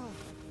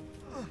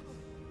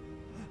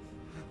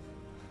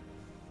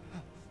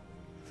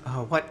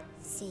 What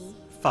See?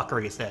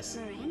 fuckery is this?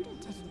 Miranda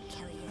didn't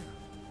kill you.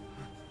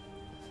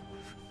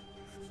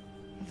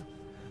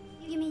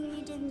 You mean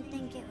you didn't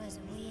think it was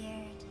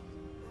weird?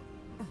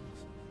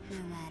 No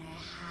matter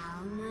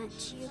how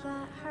much you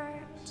got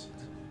hurt?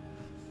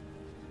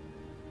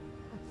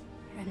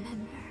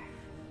 Remember.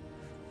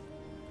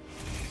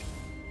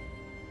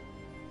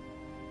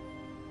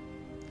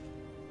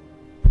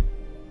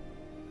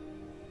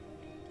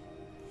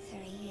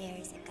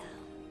 Years ago,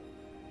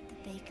 the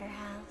Baker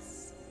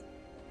house.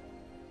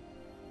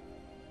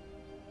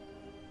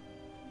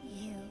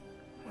 You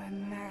were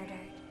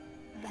murdered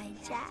by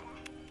Jack.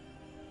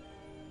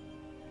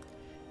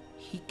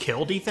 He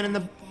killed Ethan in the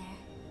There.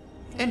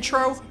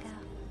 intro? Years ago.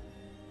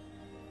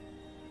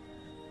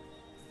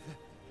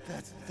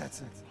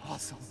 That's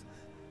impossible.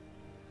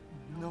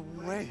 No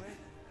way.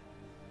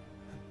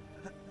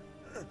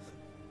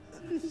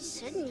 You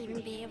shouldn't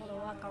even be able to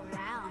walk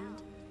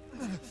around.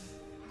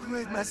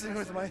 Quit messing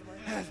with my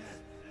head.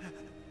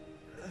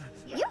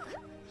 You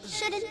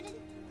shouldn't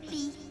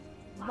be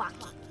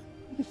walking.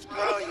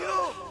 Screw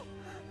you!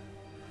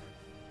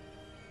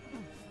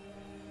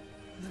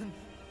 Then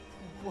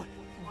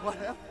what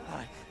am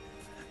I?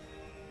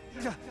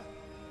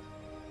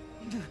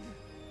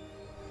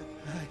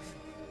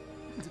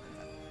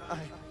 I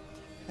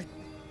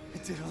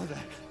did all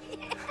that.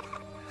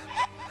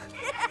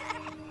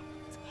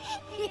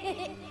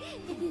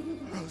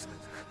 Rose.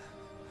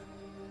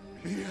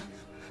 Yeah.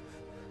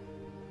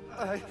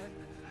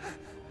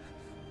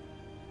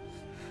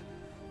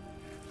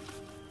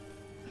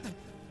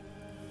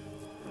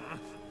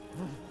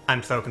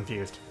 I'm so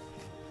confused.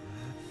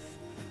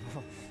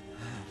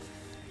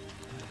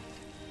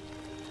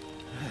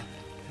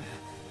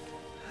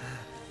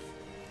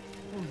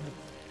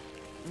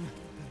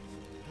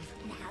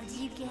 Now do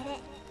you get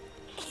it?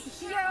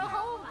 Your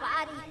whole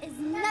body is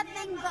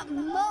nothing but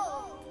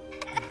mold.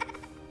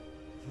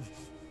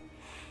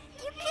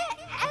 You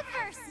can't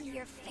ever see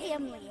your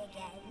family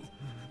again.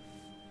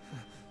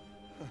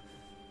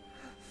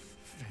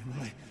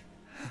 Family.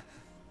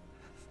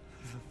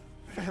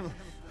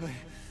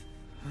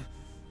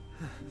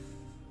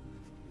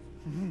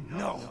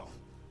 No.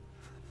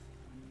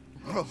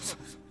 Rose.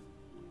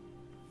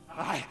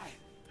 I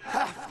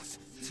have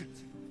to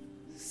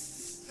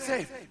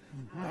save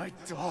my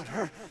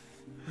daughter.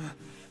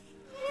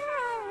 You're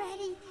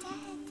already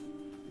dead.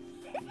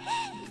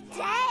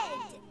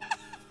 Dead!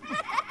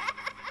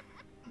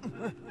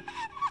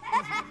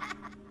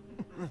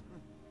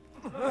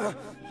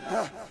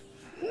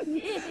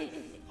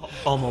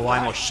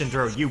 Omowaimo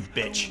Shindro, you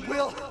bitch.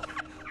 Will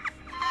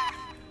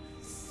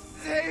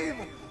save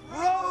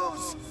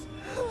Rose.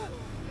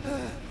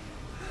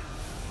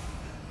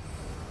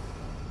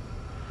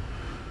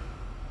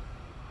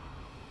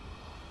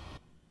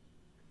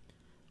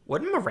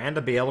 Wouldn't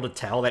Miranda be able to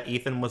tell that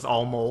Ethan was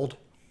all mold?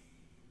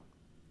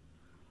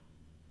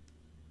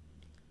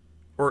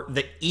 Or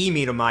the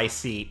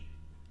E-Mutomycete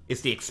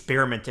is the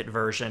experimented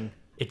version.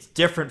 It's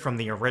different from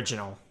the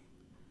original.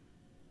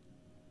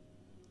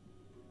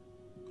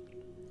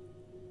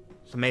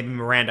 So maybe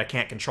Miranda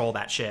can't control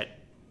that shit,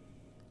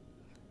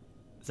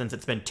 since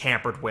it's been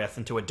tampered with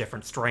into a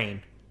different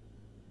strain.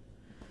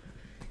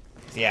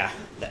 Yeah,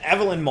 the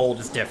Evelyn mold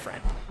is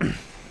different.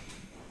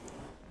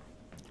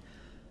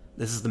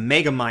 This is the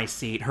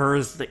Megamycete,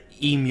 hers the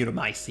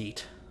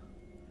E-Mutomycete.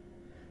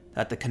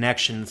 that the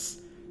connection's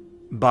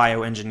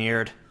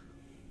bioengineered.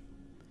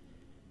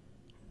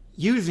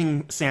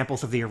 Using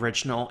samples of the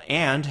original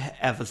and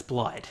Eva's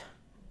blood.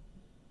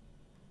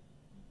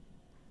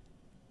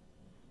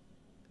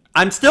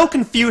 I'm still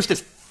confused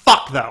as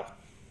fuck, though.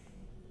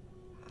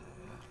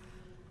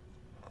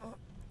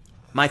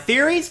 My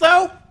theories,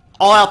 though,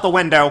 all out the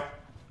window.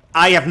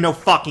 I have no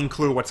fucking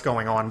clue what's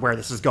going on, where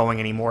this is going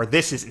anymore.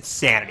 This is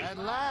insanity. At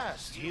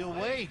last, he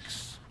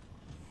awakes.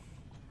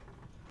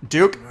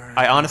 Duke,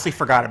 I honestly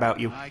forgot about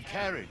you. My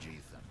carriage,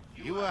 Ethan.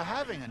 You were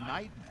having a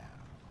nightmare.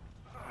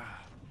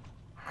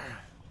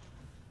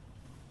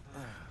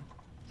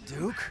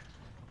 Duke?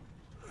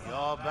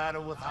 Your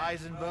battle with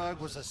Heisenberg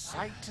was a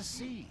sight to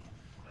see.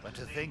 But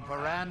to think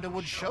Miranda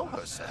would show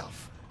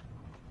herself.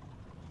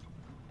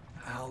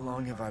 How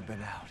long have I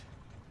been out?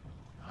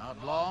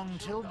 Not long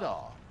till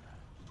dawn.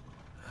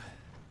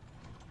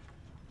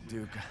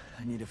 Duke,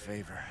 I need a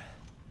favor.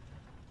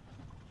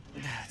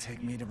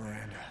 Take me to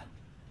Miranda.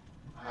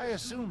 I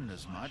assumed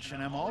as much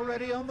and am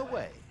already on the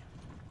way.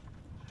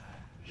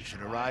 You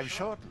should arrive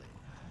shortly.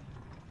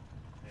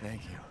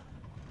 Thank you.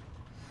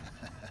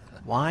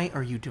 Why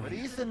are you But doing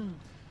this? Ethan,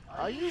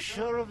 are you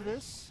sure of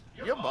this?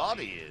 Your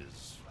body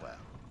is, well,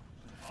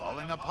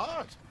 falling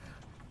apart.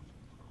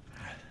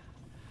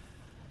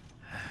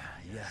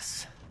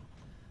 Yes.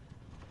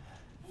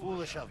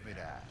 Foolish of me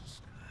to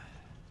ask.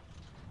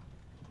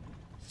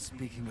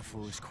 Speaking of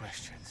foolish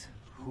questions,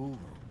 who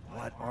or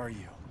what are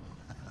you?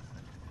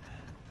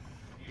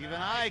 Even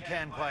I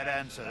can't quite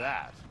answer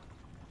that.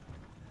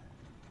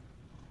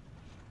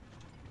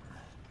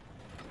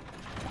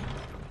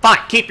 Fine,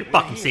 keep your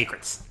fucking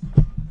secrets.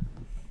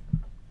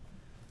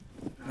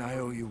 I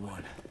owe you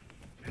one.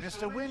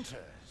 Mr.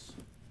 Winters,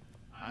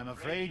 I'm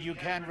afraid you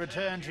can't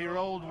return to your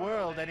old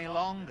world any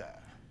longer.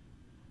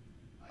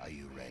 Are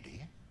you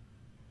ready?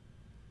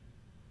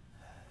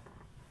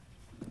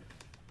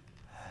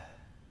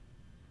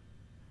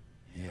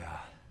 Yeah.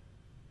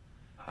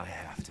 I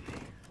have to be.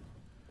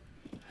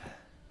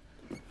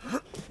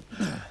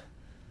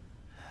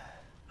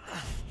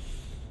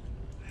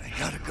 I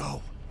gotta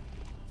go.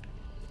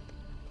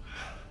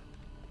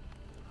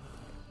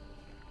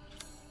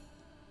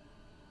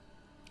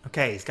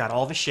 Okay, he's got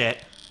all the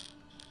shit.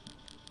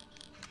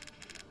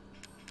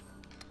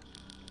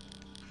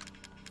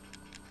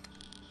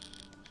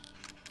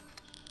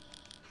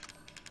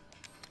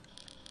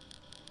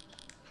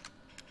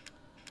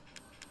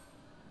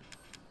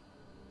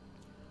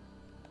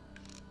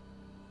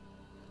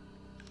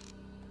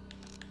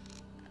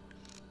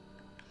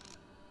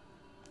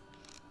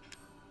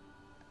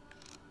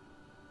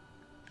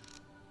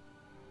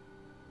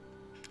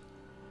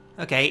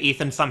 Okay,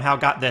 Ethan somehow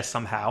got this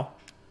somehow.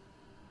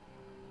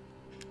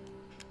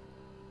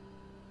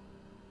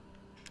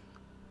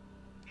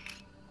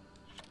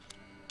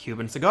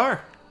 Cuban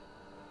cigar.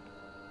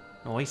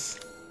 Nice.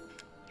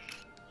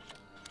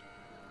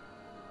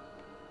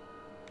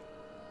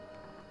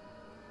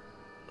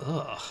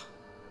 Ugh.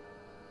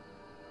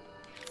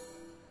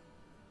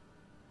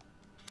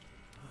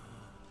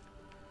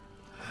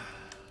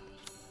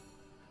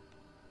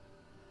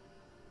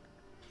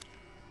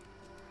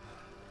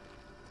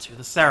 To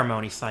the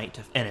ceremony site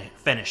to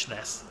finish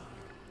this.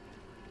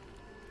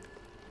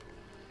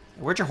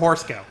 Where'd your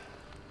horse go?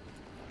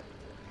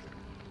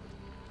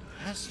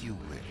 As you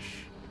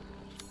wish.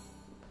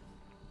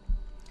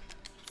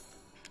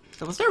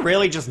 So was there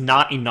really just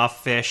not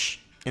enough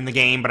fish in the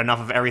game, but enough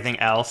of everything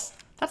else?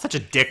 That's such a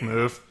dick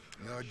move.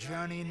 Your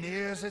journey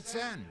nears its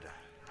end.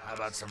 How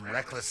about some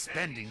reckless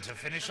spending to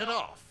finish it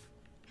off?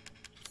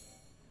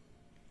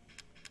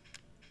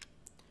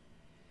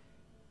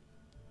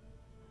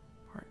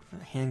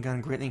 The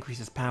handgun greatly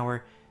increases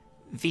power.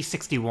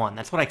 V61,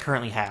 that's what I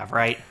currently have,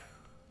 right?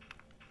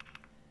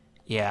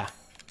 Yeah.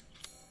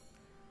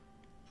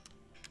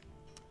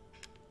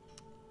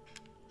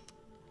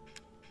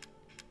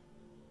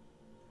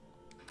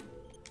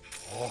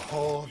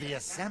 Oh, the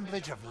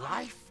assemblage of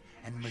life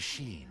and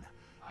machine.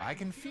 I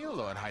can feel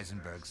Lord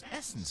Heisenberg's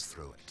essence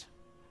through it.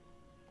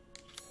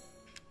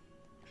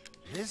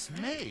 This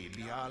may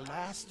be our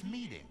last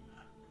meeting.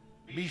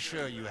 Be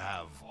sure you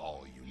have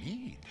all you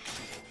need.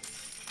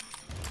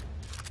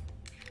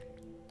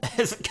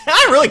 Can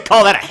I really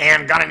call that a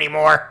handgun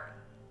anymore?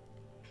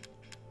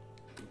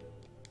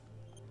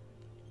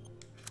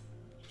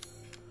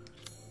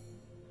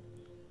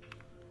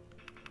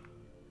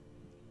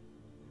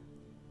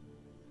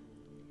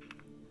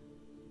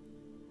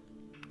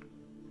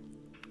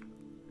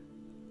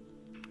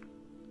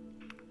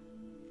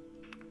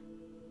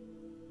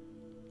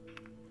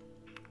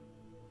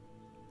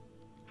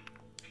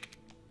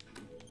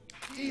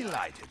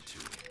 Delighted to.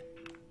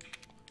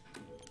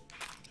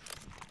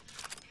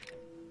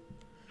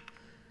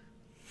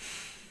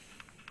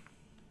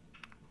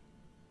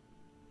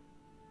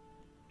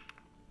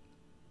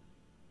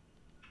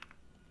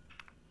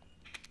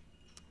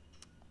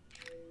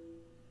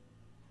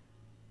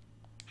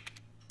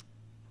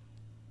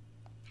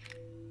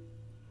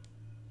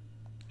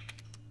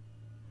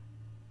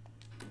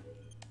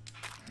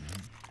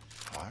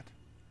 What?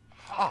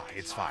 Ah,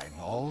 it's fine.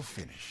 All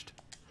finished.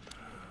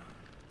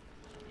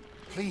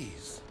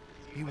 Please,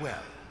 be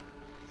well.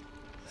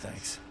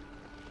 Thanks.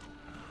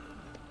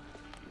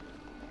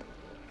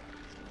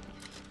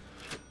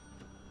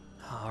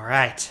 All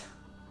right.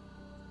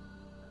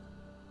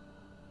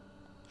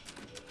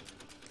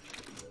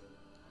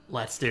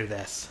 Let's do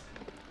this.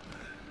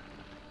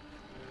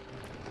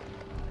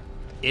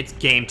 It's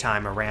game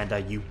time,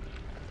 Miranda, you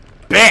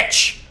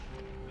bitch!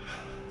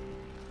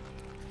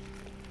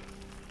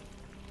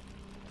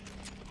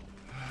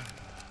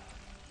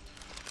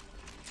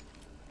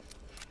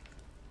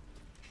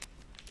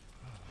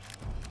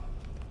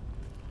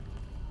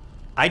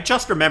 I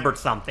just remembered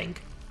something.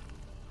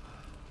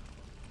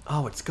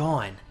 Oh, it's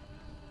gone.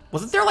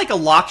 Wasn't there like a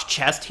locked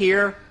chest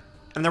here?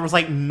 And there was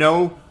like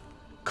no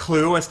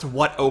clue as to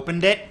what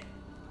opened it?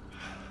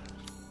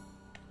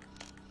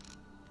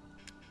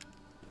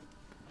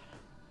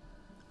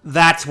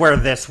 That's where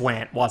this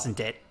went, wasn't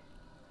it?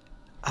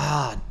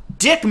 Ah,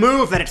 dick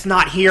move that it's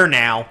not here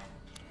now.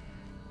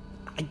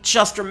 I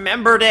just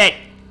remembered it.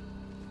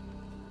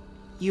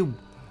 You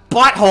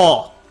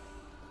butthole.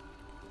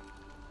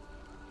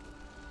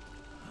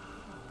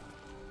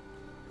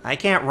 I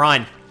can't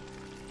run.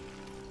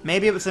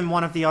 Maybe it was in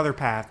one of the other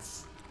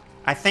paths.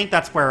 I think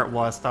that's where it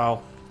was,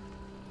 though.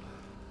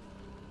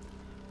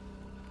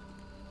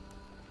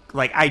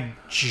 Like, I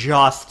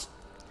just...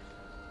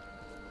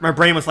 My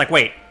brain was like,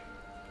 wait,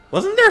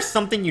 wasn't there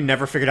something you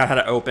never figured out how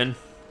to open?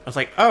 I was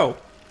like, oh,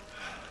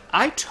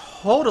 I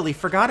totally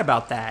forgot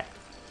about that.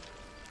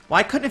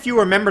 Why couldn't have you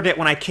remembered it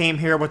when I came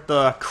here with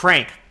the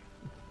crank?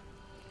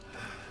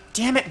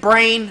 Damn it,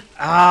 brain.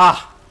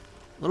 Ah,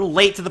 a little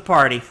late to the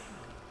party.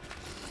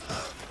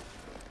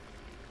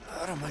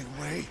 Out of my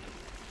way.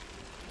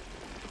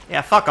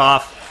 Yeah, fuck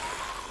off.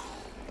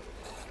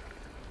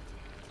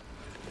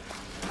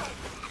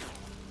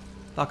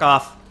 Fuck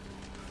off.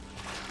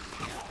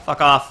 Fuck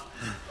off.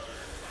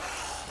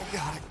 I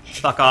gotta keep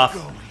Fuck off.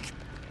 going.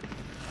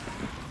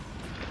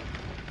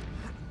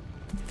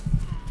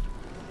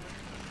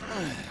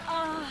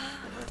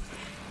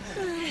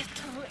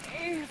 Little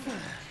Ava,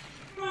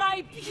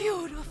 my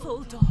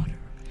beautiful daughter,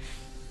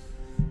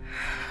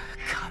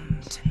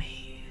 come to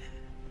me.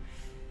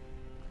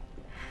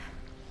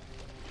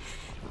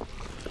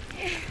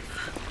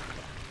 Ava,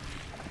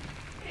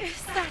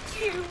 is that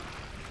you?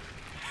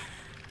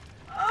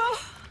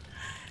 Oh,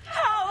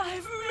 how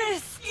I've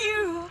missed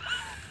you.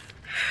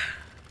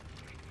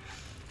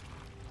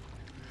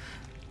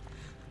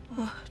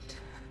 What?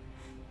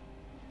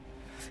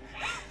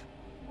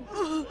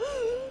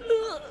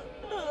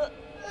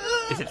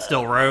 Is it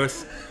still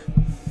Rose?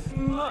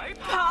 My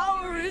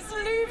power is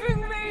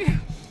leaving me.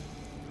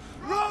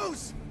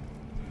 Rose!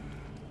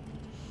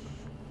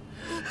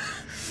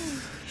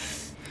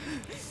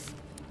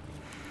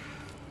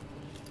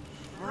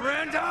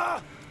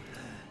 Miranda!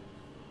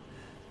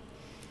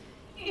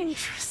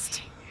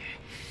 Interesting.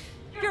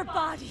 Your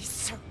body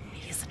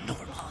certainly isn't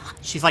normal.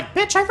 She's like,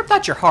 bitch, I ripped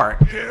out your heart.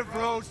 Give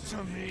Rose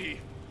to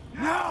me!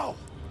 Now!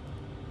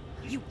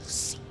 You will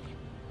see.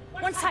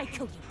 Once I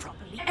kill you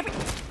properly,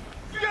 everything.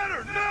 Get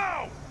her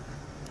now!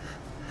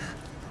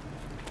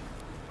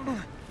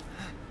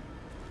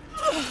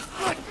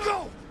 Let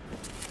go!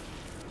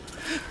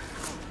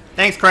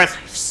 Thanks, Chris.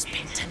 I've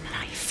spent a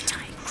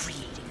lifetime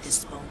creating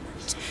this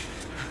moment,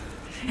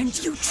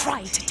 and you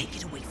tried to take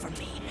it away from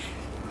me.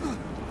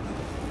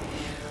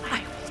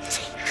 I will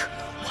take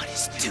what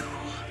is due.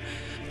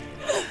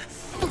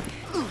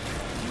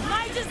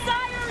 My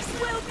desires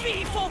will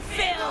be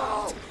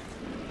fulfilled.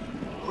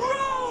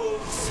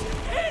 Rose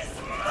is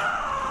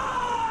mine!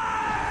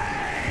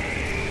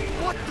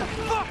 What the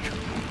fuck?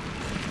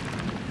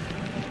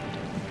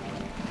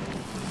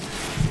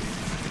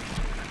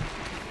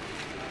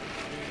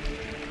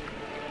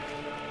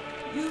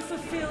 You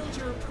fulfilled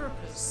your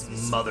purpose.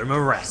 Mother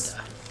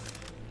Miranda.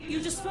 You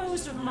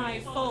disposed of my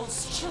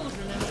false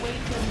children and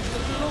awakened the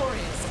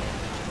glorious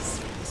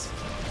days.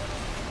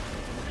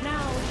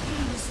 Now,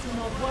 please do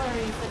not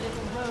worry for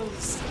little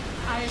Rose.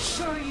 I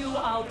assure you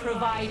I'll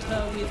provide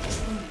her with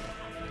true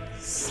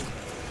happiness.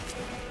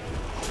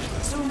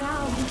 So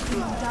now you can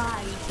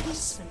die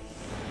peacefully.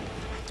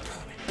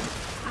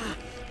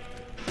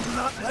 I'm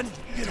not letting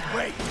you get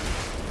away.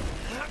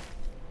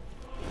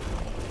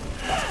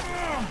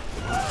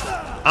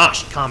 Ah,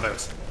 she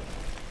combos.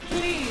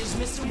 Please,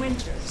 Mr.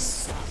 Winters,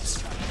 stop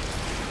struggling.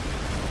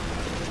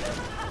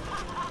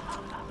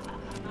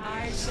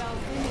 I shall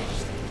finish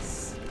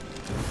this.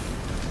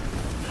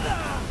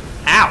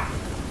 Ow!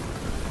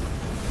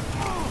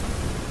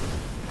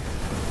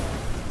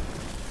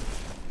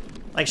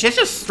 Like, she's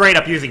just straight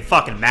up using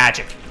fucking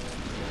magic.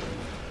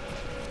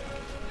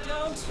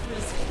 Don't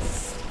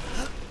resist.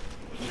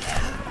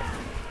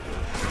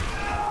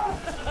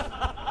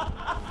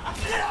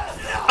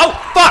 Oh,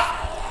 fuck!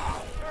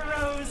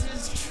 Rose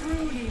is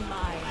truly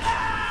my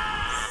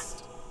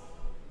best.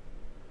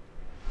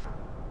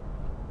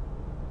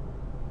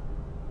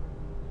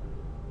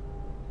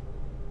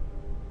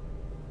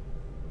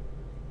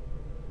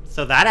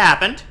 So that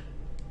happened.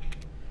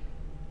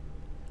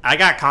 I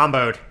got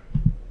comboed.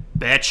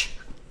 bitch.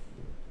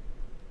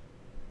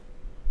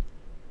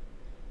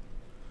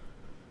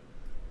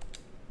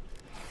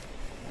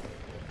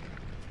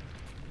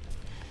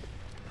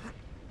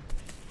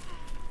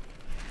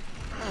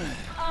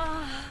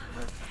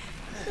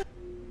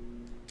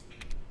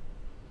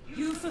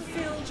 You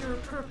fulfilled your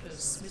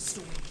purpose, Mr.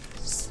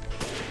 Winters.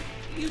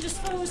 You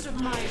disposed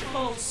of my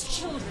false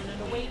children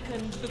and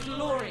awakened the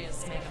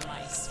glorious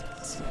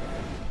Megamycete.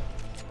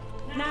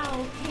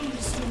 Now,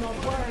 please do not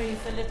worry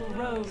for little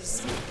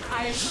Rose.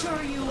 I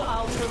assure you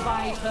I'll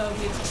provide her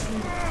with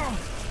true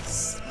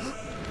peace.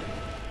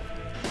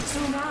 So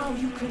now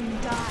you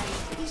can die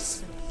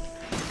peacefully.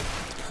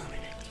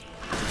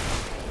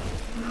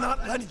 I'm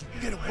not letting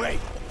you get away.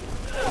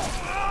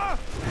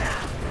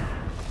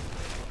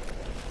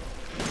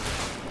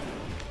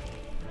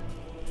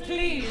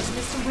 Please,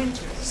 Mr.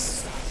 Winters,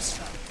 stop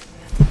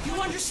struggling.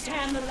 You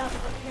understand the love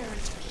of a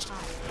parent and a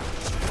child.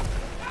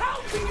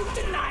 How can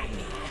you deny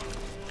me?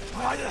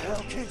 Why the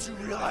hell can't you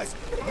realize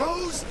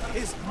Rose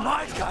is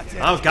my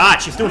goddamn... Oh god,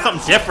 she's doing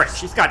something different.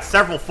 She's got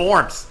several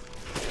forms.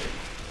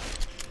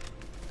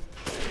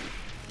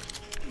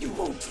 You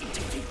won't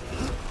defeat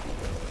me.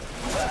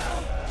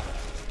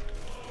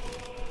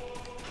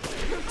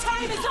 Your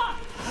time is up!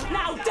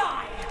 Now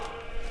die!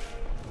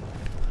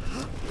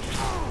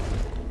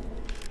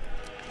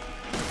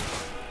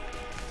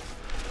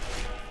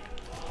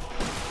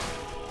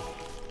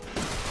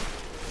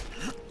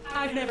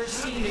 I've never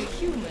seen a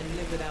human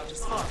live without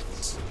his heart.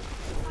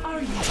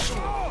 Are you sure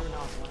you're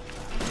not one?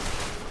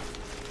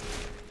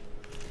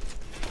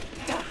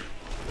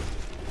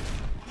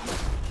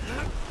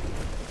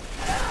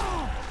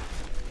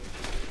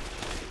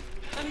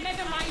 The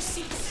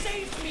Megamycete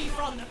saved me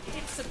from the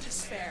pits of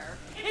despair.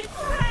 It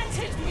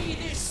granted me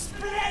this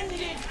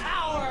splendid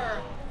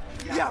power!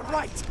 Yeah,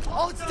 right.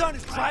 All it's done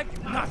is drive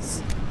you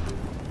nuts.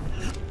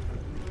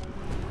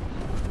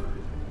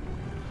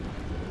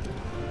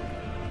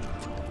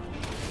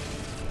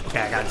 Okay,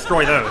 I gotta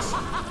destroy those.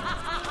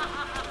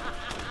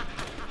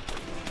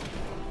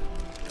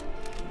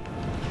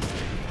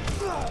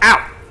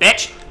 Ow,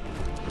 bitch!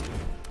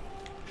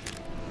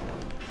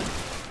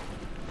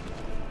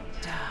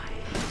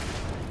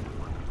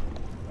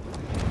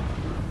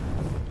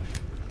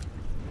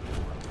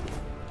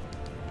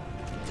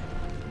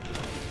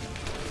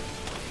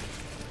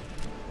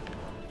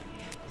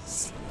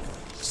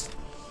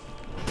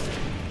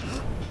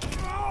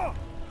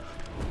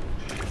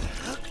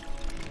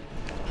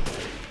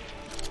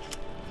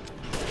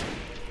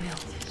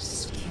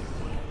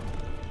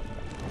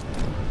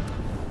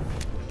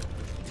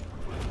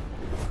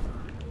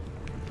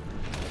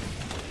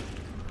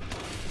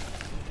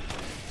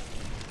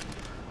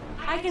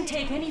 I can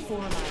take any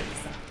form I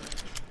desire.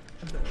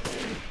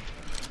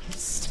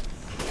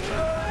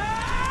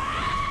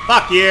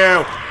 Fuck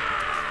you!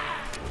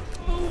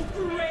 Oh,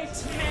 great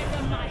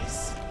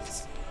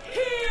Megamycete,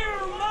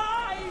 hear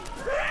my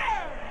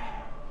prayer!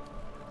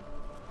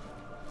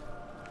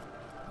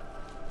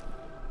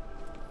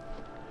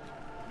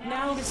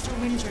 Now, Mr.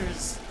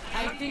 Winters,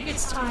 I think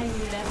it's time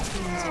you left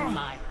things in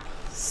my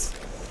hands.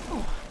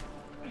 Oh,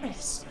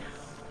 rest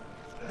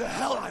now. The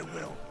hell I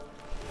will.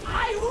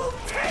 I will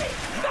take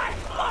back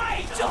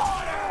my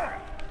daughter!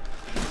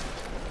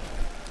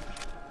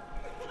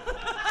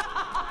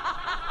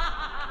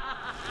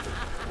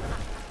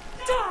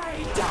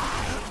 Die,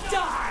 die,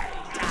 die,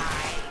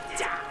 die,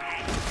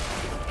 die!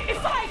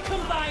 If I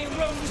combine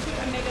Rose with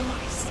a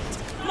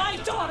Megamycete, my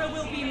daughter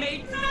will be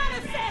made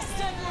manifest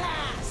at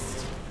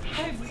last!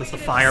 I've Is this a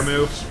waited fire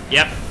move?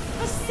 Yep.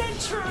 a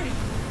century,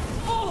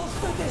 all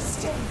for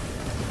this day.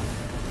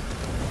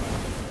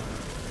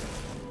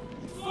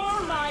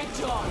 For my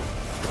daughter.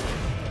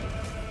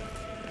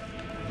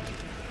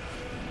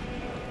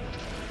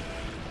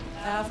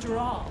 After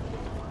all,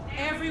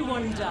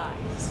 everyone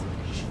dies.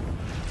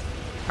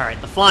 Alright,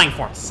 the flying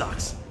form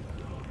sucks.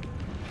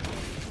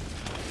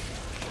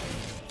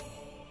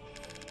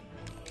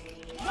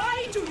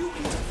 Why do you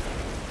interfere?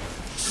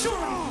 Surely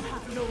you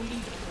have no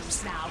need of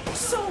Rose now,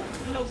 so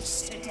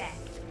close to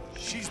death.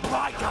 She's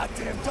my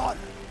goddamn daughter.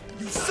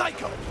 You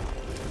psycho.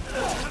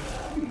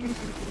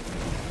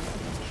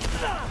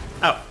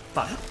 Oh,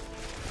 fuck.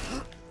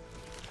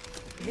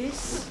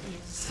 This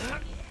is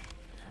it.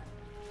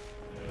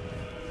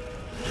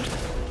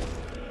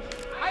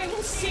 I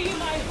will see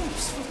my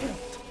hopes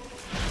fulfilled.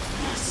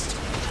 Must.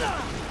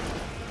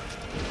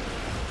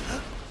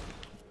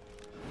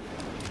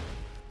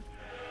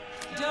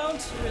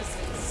 Don't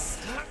resist.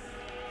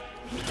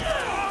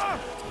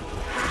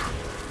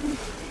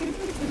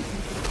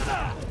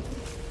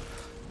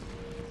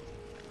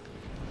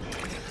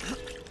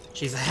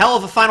 She's a hell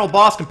of a final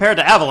boss compared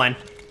to Evelyn.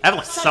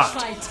 Evelyn Such sucked.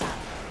 vitality.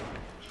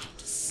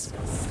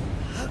 Disgusting.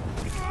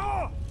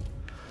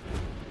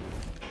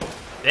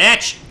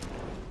 Bitch!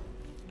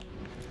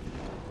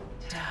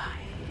 Die.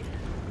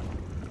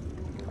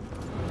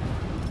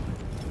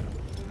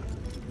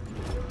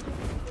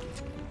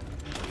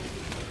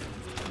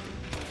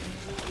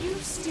 You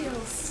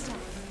still stand.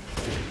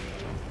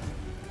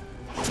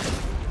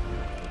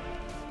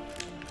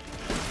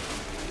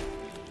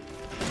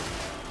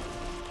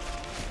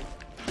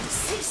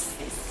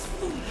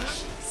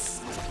 foolishness.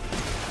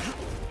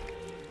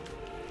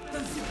 The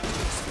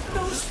villagers,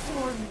 those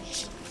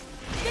foreigners,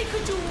 they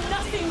could do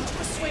nothing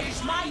to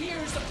assuage my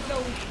years of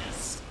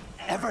loneliness.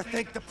 Ever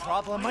think the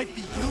problem might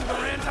be you,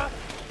 Miranda?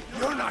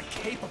 You're not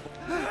capable.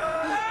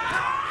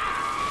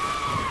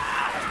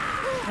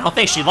 I don't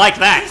think she'd like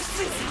that. This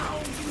is how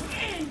you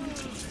end,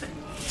 Ethan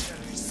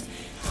Winters.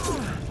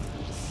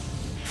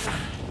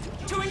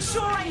 To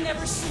ensure I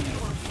never see your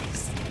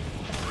face,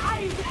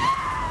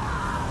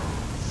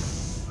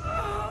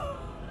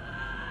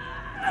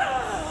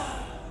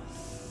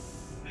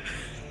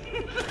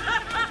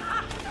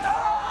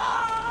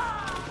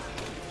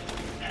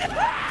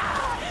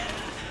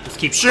 Just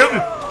keep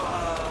shooting.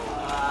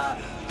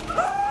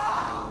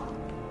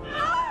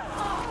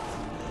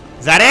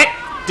 Is that it?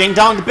 Ding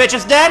dong, the bitch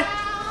is dead?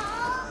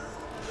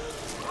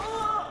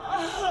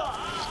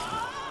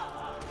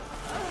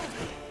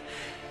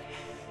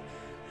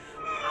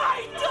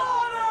 My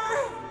daughter!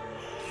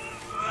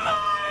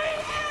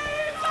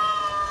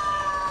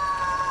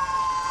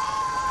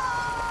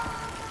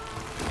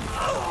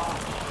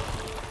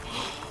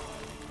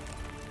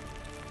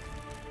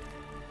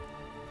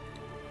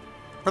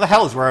 Where the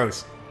hell is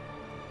Rose?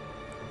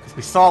 Because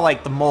we saw,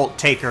 like, the Molt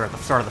take her at the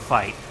start of the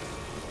fight.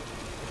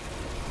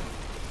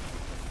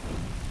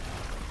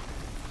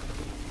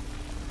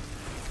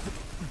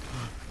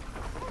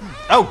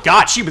 Oh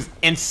god, she was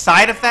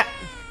inside of that?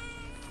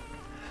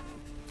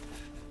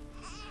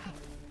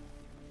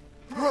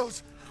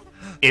 Rose!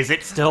 Is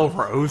it still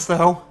Rose,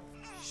 though?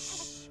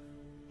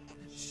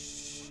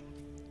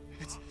 It's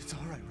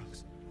all right,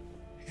 Rose.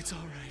 It's all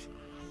right.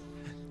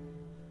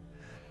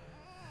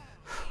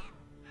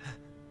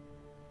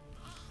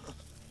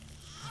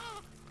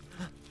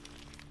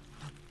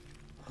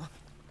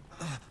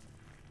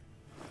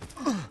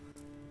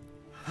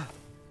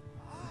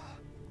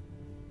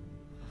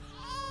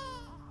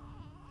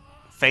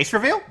 Face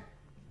reveal?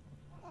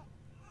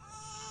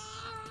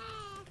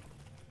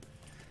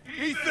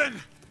 Ethan!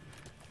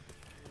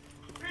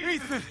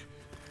 Ethan!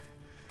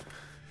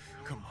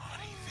 Come on,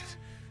 Ethan.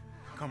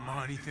 Come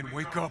on, Ethan,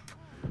 wake up.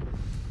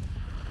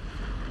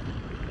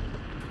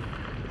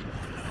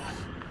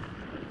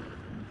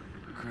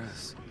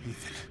 Chris,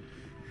 Ethan.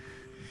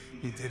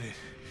 You did it.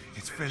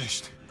 It's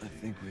finished. I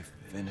think we've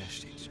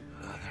finished each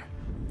other.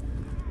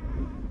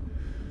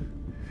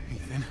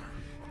 Ethan.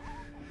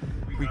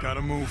 We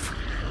gotta move.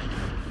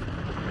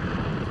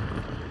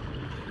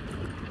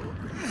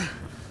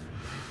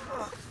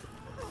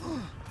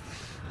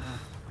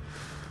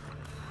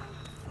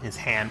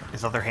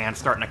 His other hand's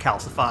starting to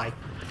calcify.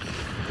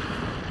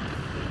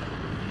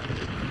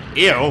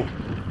 Ew.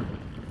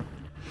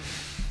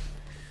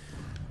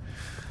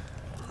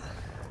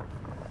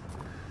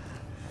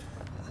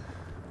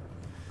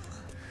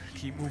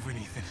 Keep moving,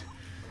 Ethan.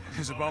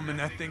 There's a bomb in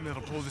that thing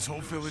that'll blow this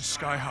whole village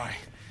sky high.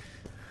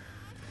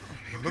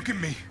 Hey, look at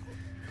me.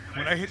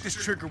 When I hit this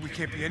trigger, we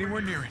can't be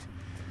anywhere near it.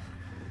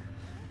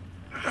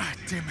 Ah,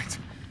 damn it.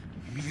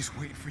 Mia's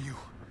waiting for you.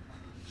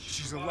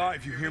 She's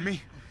alive, you hear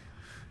me?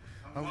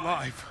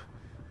 Alive.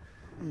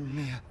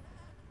 Mia,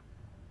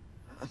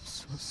 I'm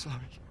so sorry.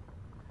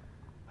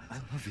 I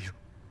love you.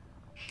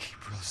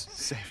 Keep Rose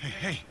safe. Hey,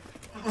 hey.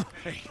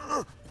 Hey.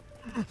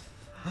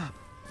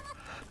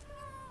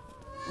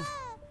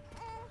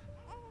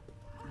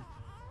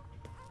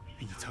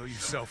 And you tell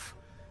yourself.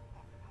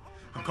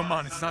 Oh, come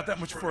on, it's not that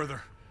much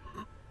further.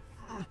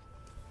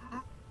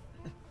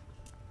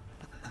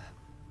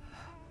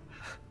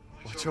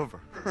 Watch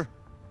over her.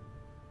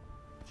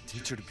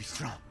 Teach her to be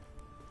strong.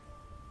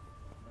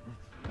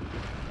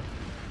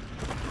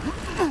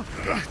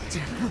 God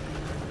damn it.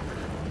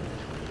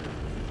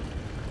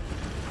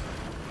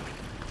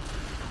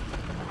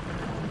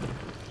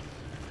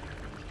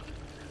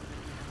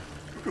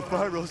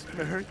 Goodbye,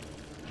 Rosemary.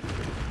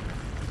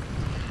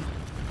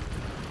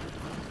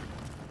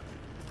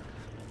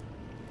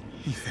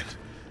 Ethan.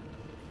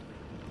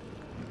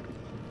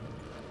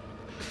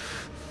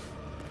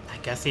 I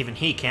guess even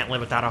he can't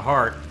live without a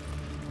heart.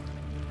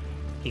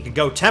 He could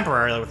go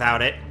temporarily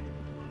without it,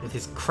 with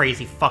his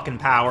crazy fucking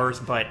powers,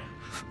 but...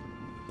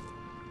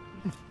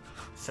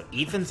 So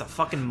Ethan's a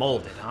fucking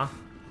molded, huh?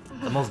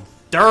 The most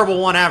durable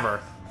one ever.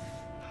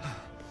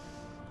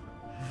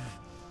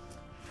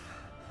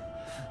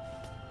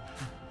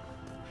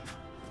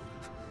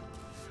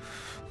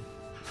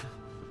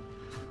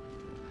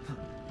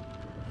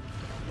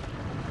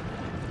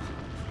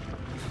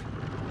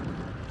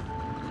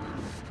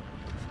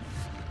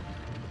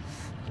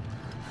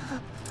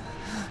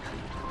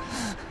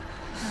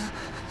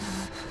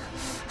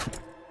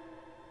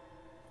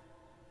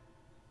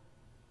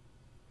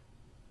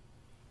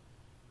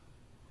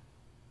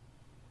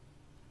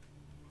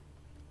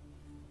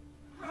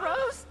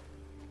 Rose?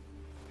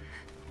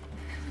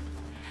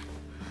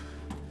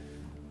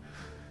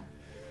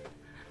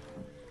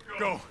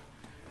 Go.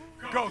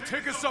 Go,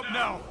 take us up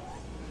now.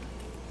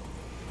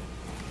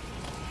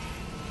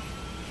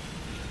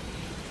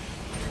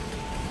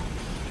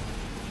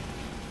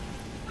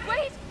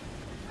 Wait!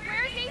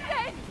 Where's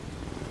Ethan?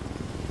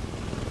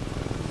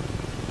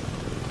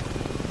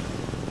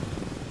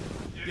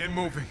 Get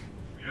moving.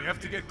 We have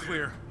to get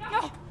clear.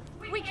 No,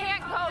 we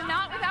can't go.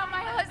 Not without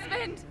my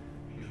husband.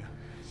 Mia,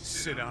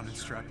 sit down and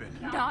strap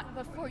in. Not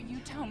before you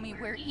tell me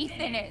where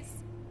Ethan is.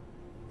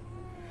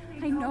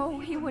 I know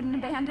he wouldn't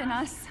abandon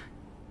us.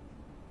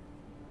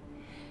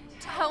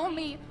 Tell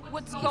me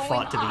what's going on. He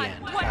fought to the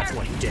end. That's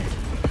what he did.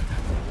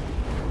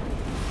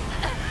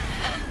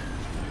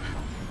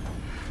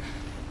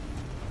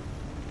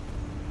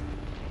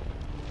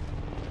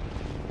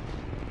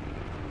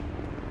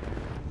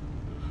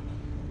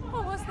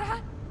 What was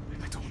that?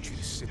 I told you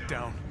to sit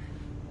down.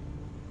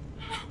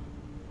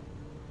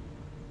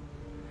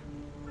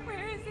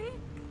 Where is he?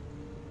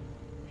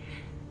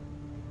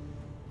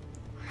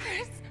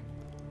 Chris?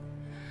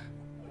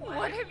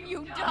 What have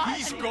you done?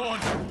 He's gone.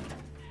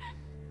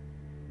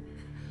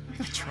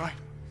 That's right.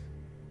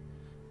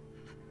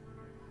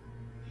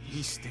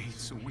 He stayed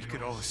so we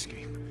could all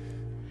escape.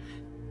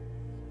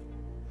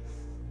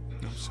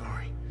 I'm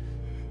sorry.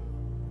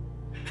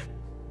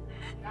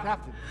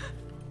 Captain,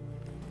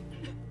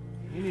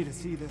 you need to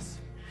see this.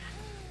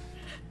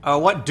 Oh,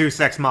 what Deus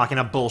Ex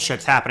Machina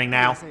bullshit's happening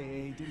now?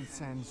 DSAA didn't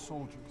send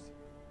soldiers.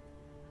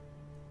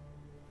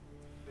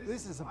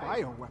 This is a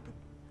bioweapon. What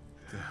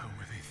the hell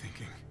were they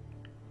thinking?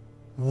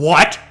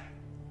 What?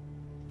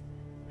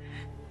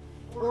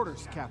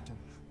 Orders, Captain.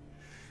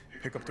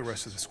 Pick up the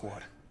rest of the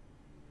squad.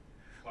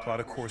 Plot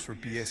a course for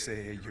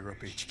BSAA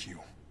Europe HQ.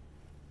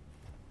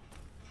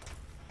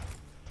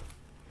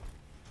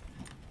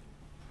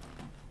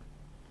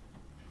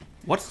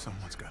 What?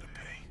 Someone's gotta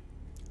pay.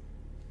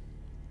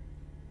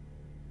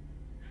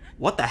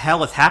 What the hell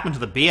has happened to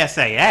the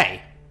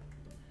BSAA?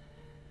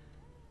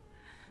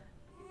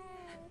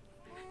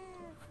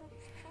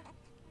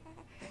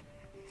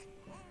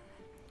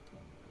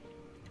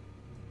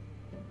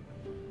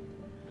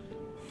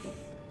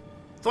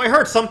 So I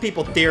heard some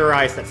people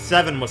theorize that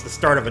 7 was the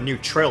start of a new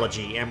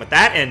trilogy, and with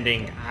that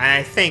ending,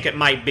 I think it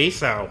might be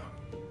so.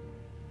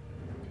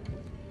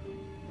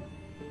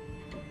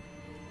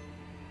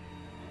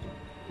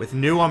 With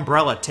New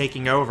Umbrella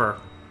taking over,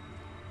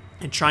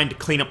 and trying to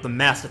clean up the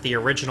mess that the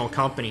original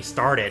company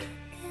started.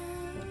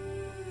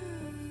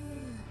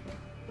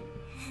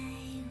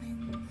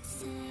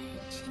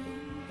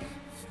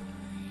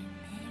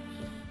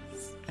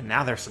 And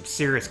now there's some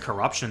serious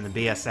corruption in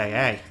the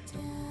BSAA.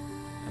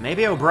 And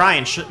maybe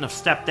O'Brien shouldn't have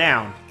stepped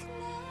down,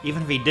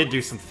 even if he did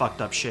do some fucked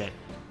up shit.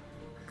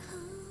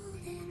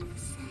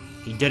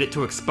 He did it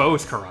to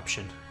expose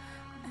corruption.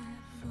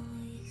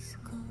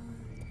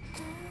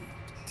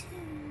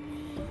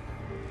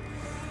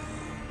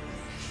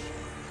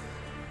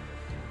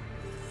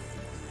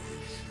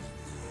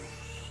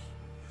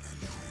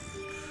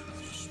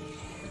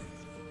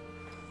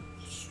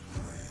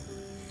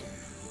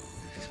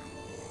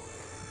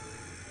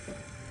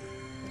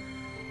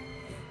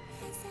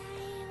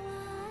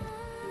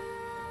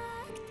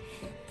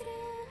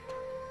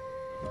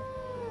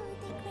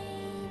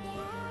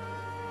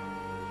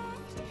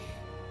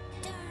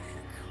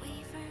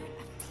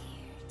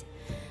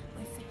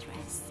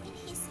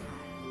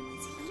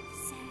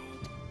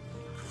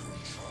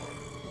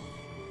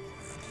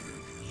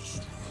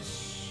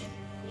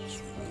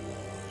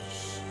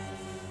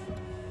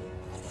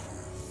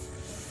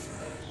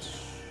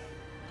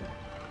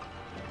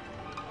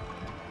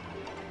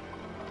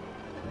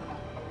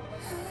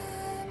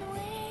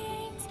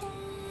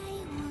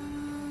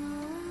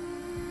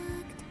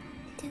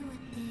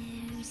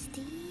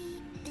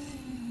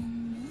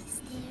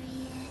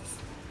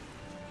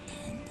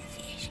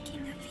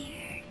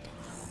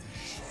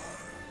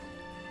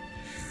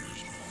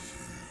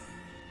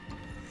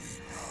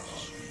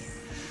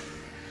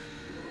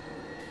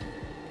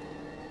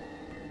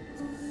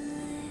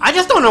 I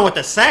just don't know what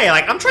to say.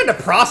 Like, I'm trying to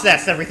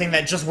process everything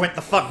that just went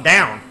the fuck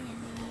down.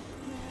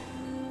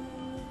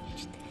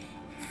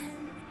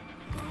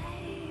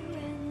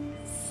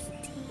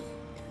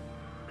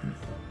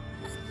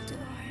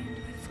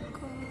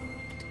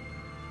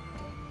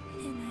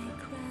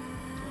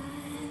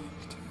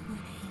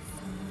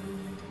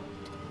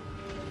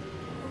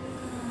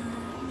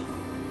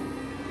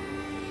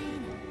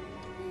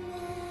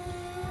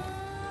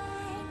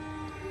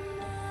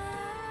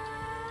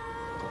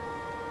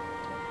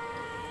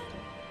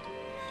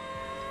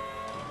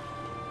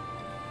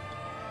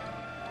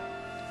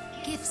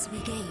 Gifts we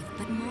gave,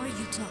 but more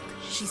you took,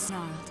 she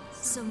snarled.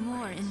 So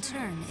more, in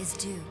turn, is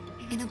due.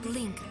 In a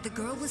blink, the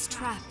girl was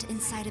trapped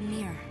inside a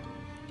mirror.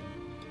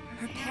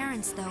 Her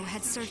parents, though,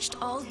 had searched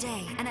all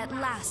day and at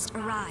last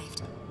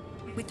arrived.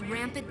 With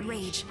rampant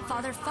rage,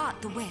 Father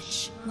fought the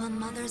witch, while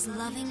Mother's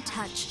loving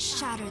touch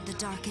shattered the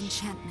dark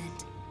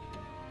enchantment.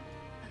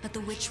 But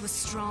the witch was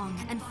strong,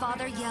 and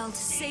Father yelled,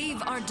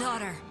 "Save our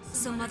daughter!"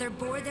 So Mother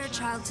bore their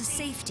child to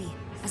safety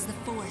as the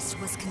forest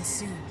was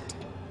consumed.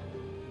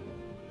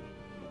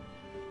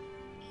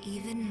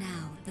 Even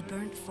now, the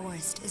burnt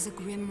forest is a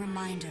grim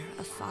reminder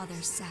of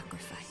Father's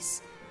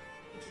sacrifice.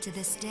 To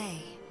this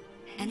day,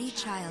 any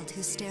child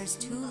who stares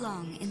too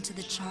long into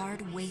the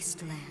charred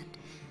wasteland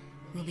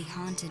will be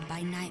haunted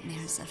by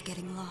nightmares of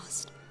getting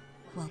lost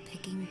while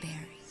picking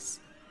berries.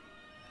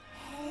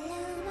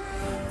 Hello,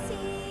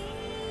 my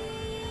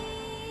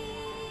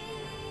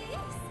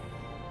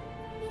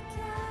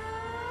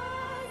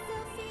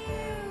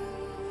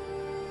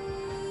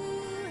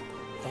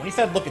he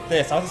said, look at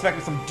this, I was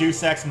expecting some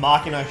Deus Ex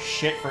Machina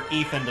shit for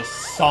Ethan to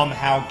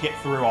somehow get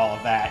through all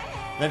of that.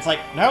 And it's like,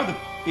 no, the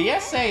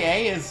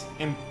BSAA is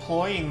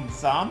employing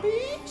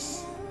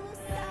zombies?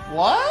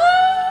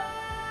 What?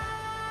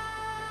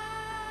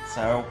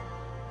 So,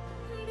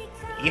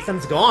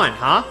 Ethan's gone,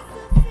 huh?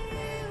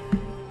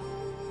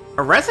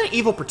 A Resident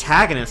Evil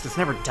protagonist has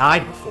never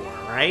died before,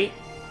 right?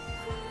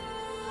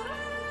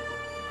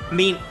 I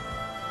mean...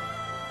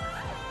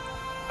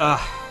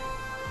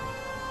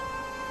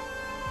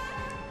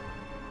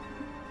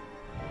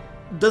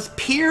 Does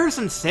Piers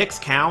and 6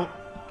 count?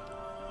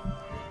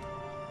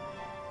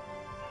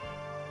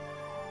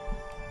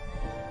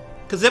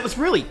 Because it was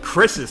really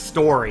Chris's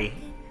story.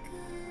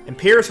 And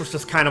Piers was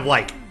just kind of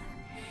like...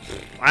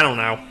 I don't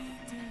know.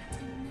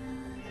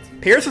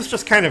 Piers was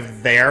just kind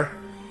of there.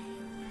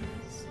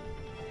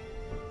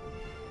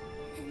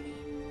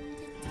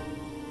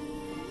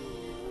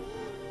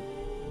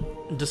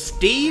 Does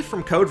Steve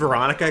from Code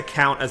Veronica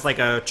count as like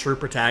a true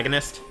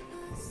protagonist?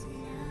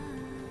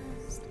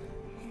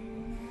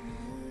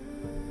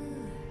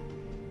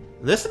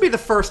 This would be the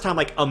first time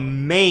like a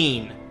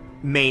main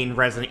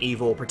Resident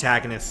Evil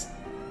protagonist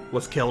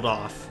was killed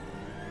off.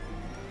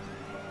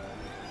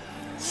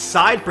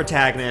 Side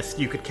protagonists,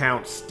 you could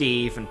count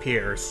Steve and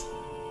Piers.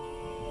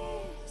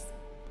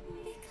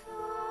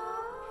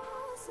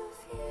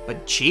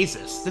 But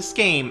Jesus, this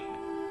game...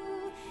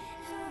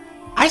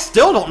 I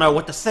still don't know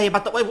what to say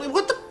about the... Wait,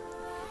 what the...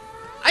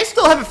 I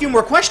still have a few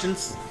more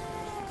questions.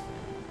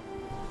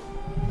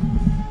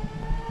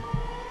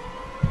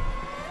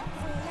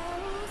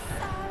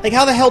 Like,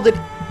 how the hell did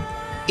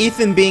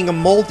Ethan being a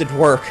molded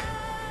work?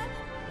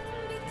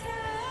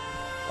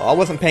 Well, I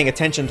wasn't paying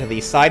attention to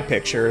these side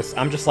pictures.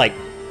 I'm just like...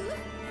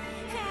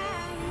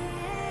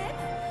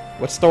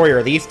 What story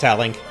are these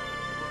telling?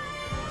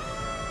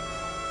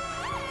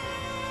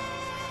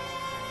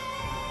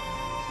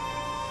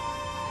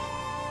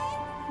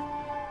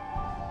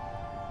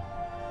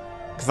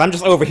 Because I'm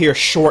just over here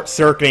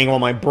short-circuiting while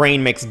my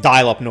brain makes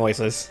dial-up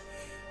noises.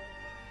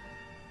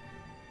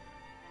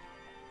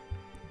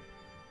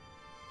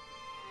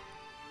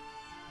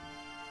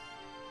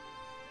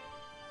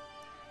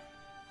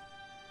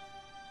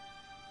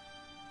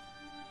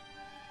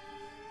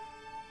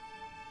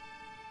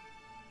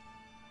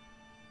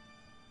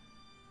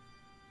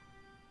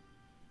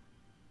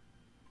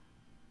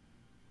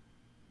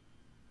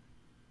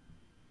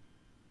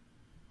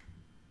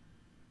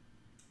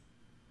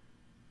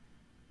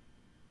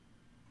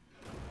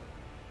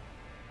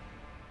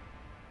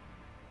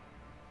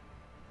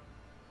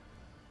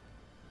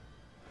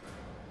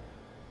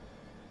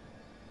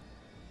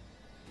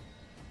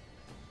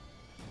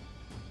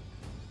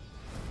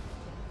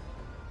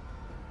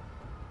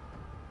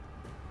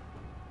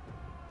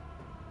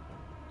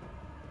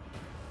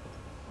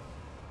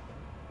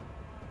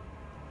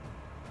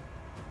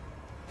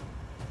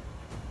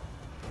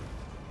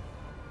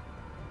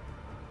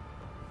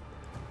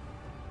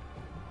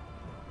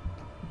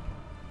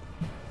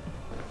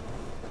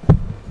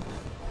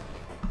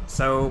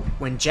 So,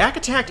 when Jack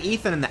attacked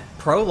Ethan in that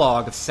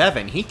prologue of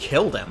 7, he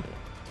killed him.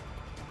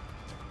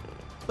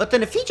 But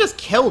then if he just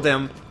killed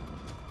him,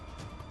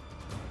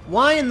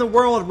 why in the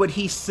world would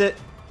he sit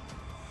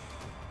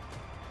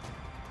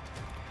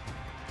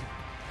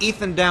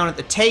Ethan down at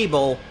the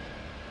table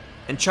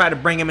and try to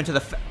bring him into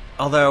the...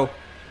 Although,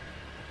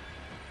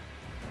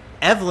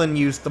 Evelyn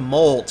used the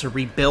mold to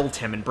rebuild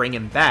him and bring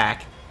him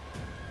back.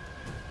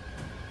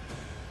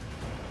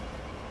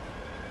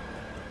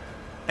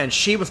 And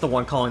she was the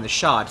one calling the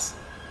shots.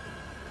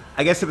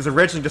 I guess it was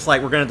originally just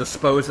like, we're going to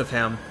dispose of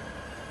him.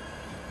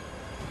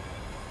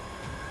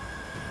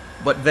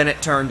 But then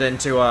it turned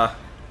into,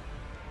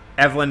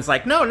 Evelyn's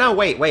like, no,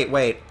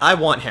 wait. I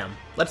want him.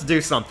 Let's do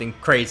something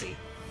crazy.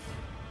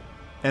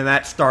 And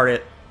that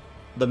started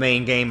the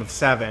main game of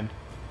 7.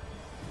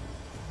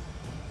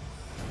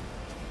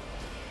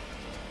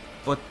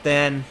 But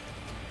then...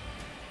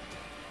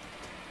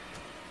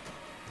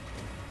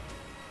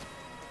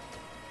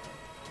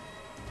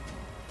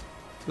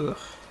 Ugh.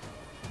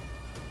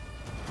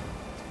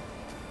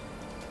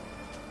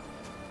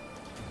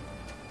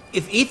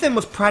 If Ethan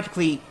was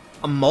practically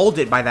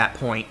molded by that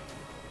point,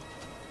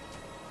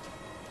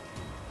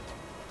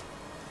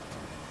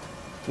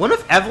 what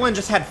if Evelyn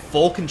just had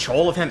full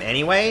control of him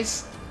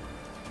anyways?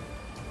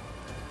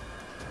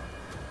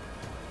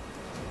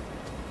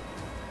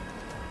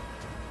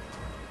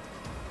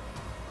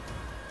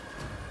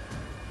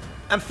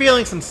 I'm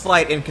feeling some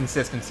slight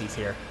inconsistencies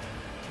here.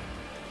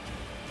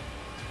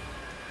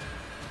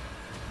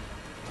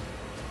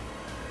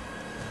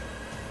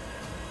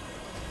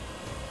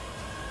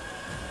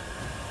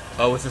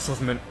 Oh, is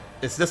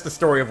this the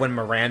story of when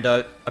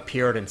Miranda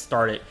appeared and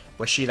started?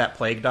 Was she that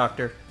plague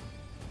doctor?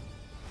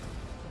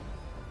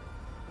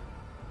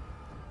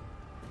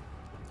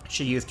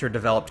 She used her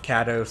developed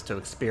Kados to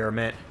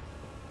experiment.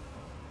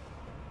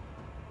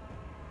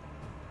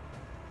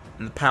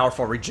 And the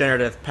powerful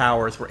regenerative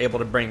powers were able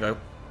to bring a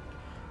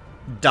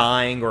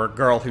dying or a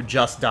girl who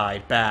just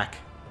died back.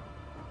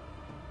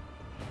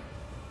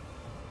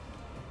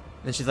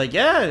 And she's like,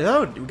 yeah,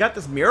 no, we got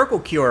this miracle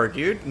cure,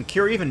 dude. And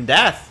cure even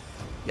death.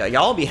 Yeah,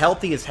 y'all be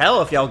healthy as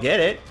hell if y'all get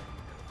it.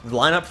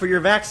 Line up for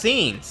your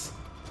vaccines.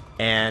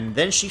 And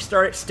then she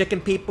started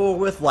sticking people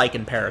with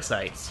lichen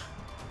parasites.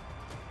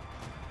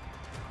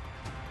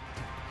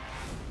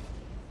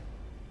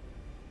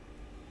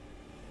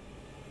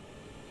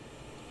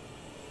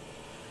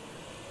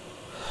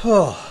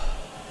 Oh,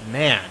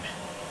 man.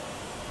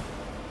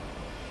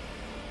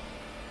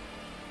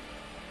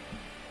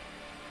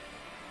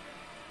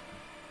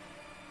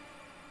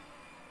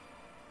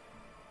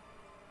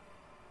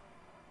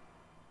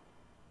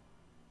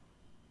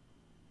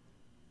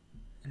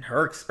 And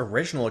her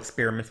original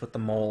experiments with the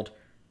mold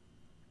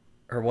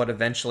are what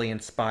eventually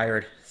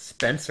inspired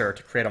Spencer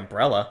to create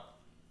Umbrella.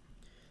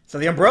 So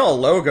the Umbrella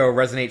logo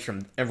originates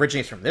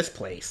from this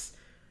place.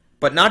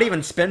 But not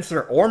even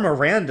Spencer or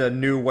Miranda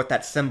knew what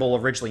that symbol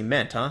originally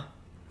meant, huh?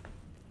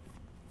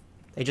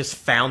 They just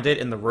found it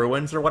in the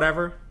ruins or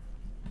whatever?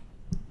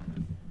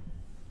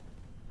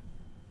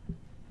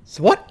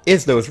 So what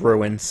is those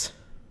ruins?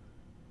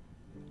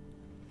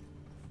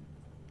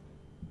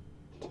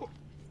 Do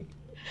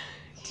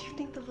you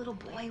think the little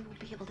boy will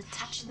be able to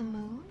touch the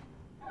moon?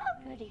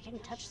 But he can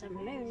touch the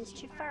moon, it's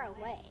too far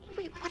away.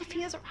 Wait, what if he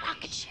has a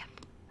rocket ship?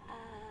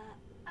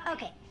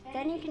 Okay,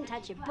 then you can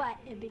touch it, but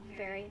it'd be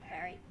very,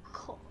 very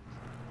cold.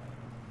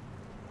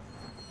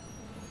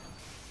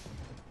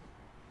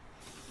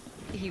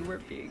 You were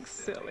being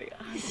silly.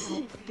 I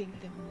don't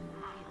think the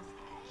moon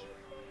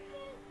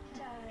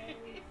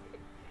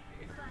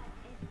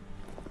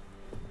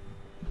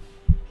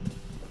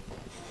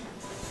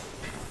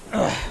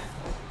Ugh.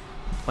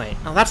 Wait,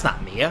 no, that's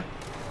not Mia.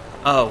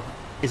 Oh,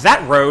 is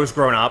that Rose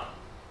grown up?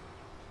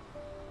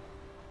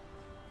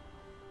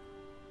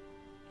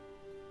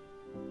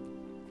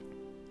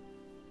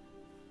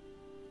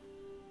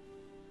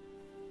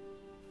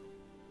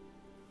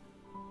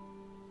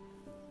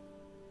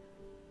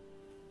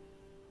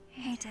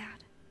 Hey,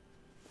 Dad.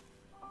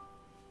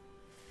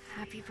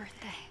 Happy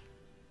birthday.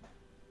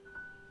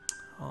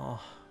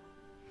 Oh.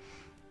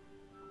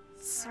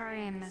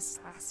 Sorry I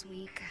missed last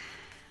week.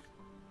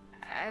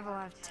 I have a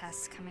lot of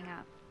tests coming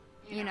up.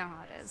 You know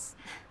how it is.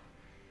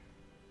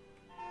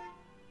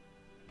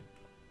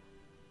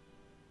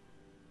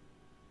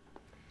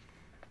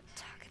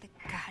 Talk of the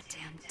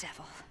goddamn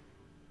devil.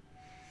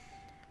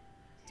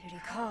 Duty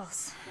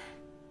calls.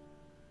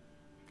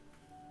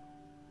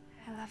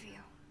 I love you.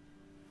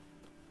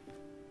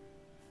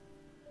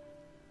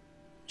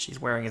 She's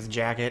wearing his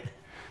jacket.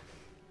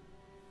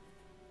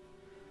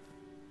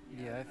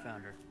 Yeah, I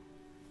found her.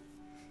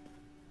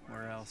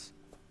 Where else?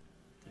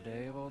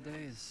 Today of all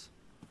days.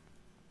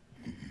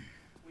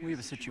 We have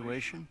a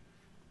situation.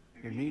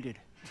 You're needed,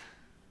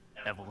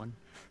 Evelyn.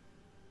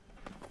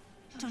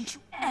 Don't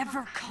you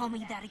ever call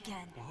me that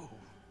again. Whoa,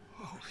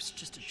 it's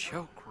just a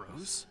joke,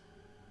 Rose.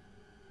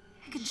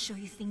 I can show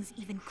you things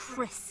even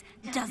Chris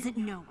doesn't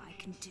know I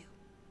can do.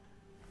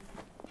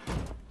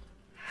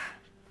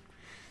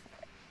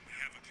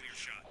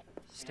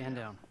 Stand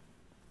down.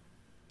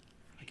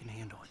 I can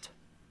handle it.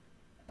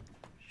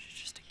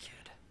 She's just a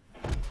kid.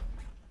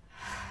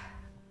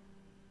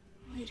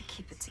 Way to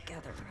keep it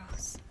together,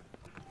 Rose.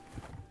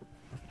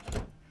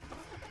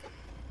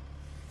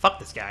 Fuck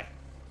this guy.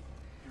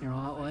 You're a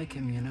lot like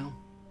him, you know?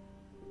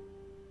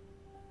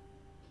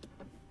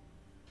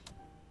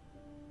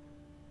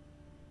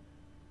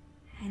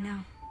 I know.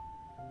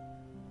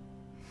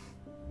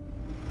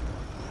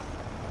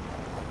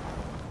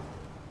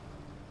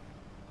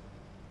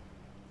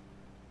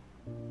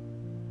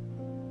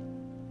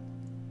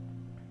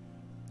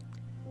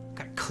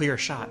 Got a clear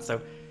shot, so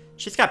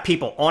she's got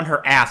people on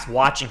her ass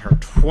watching her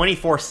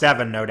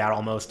 24/7, no doubt,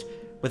 almost.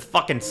 With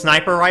fucking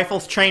sniper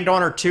rifles trained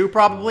on her too,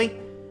 probably.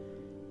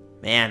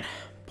 Man,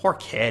 poor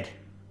kid.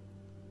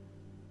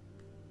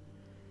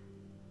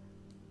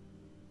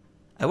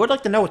 I would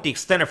like to know what the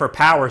extent of her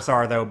powers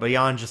are, though,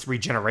 beyond just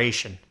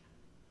regeneration.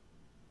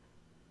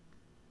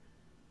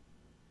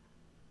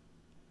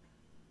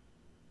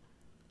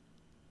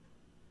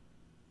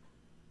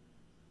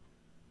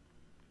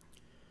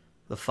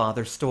 The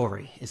father's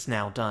story is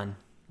now done.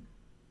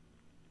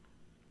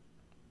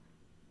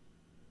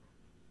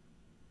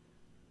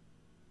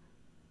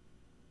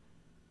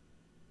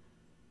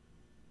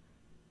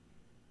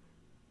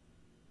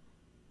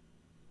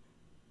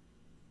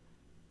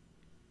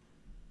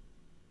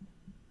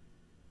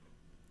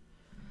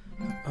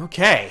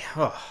 Okay,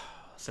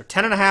 so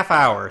 10.5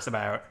 hours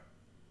about.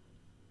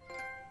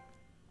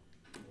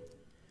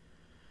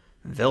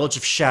 Village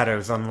of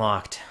Shadows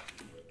unlocked.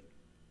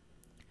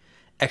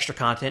 Extra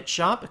content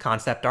shop,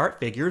 concept art,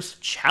 figures,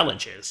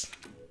 challenges.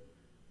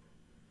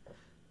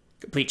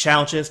 Complete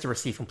challenges to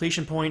receive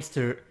completion points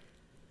to...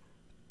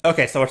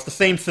 Okay, so it's the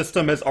same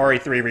system as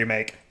RE3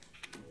 Remake.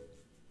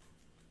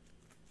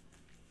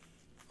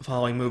 The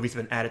following movies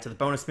have been added to the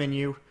bonus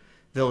menu.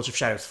 Village of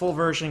Shadows full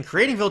version,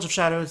 creating Village of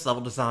Shadows,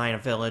 level design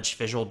of village,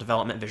 visual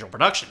development, visual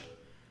production.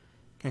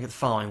 Gonna get the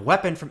following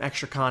weapon from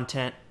extra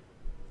content.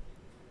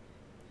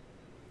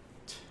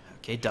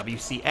 Okay,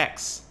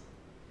 WCX.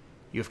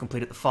 You have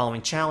completed the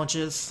following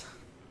challenges.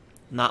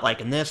 Not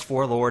like in this,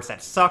 4 lords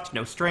that sucked,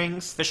 no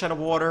strings, fish out of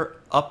water,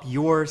 up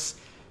yours,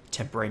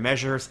 temporary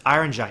measures,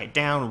 Iron Giant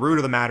down, root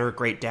of the matter,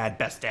 great dad,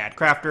 best dad,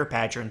 crafter,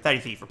 patron, 30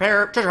 thief,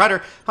 repairer,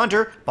 treasure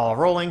hunter, ball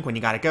rolling, when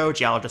you gotta go,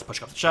 geologist, push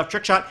comes to shove,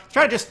 trick shot,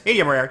 strategist,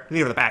 medium rare,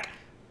 leader of the pack,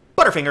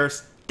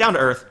 butterfingers, down to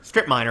earth,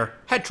 strip miner,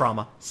 head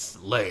trauma,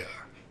 slayer,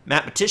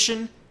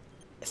 mathematician,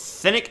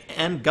 cynic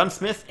and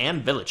gunsmith,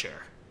 and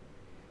villager.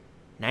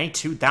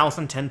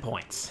 92,010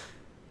 points.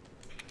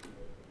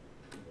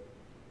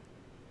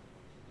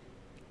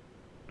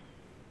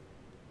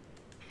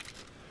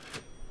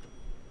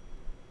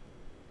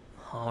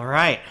 All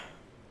right.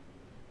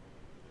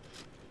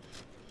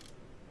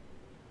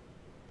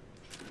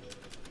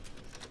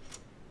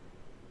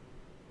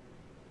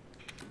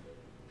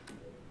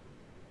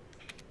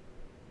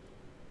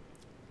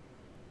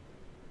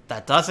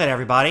 That does it,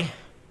 everybody.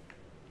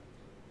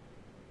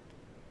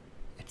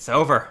 It's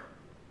over.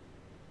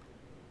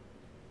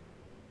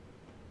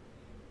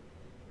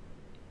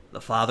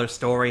 The father's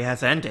story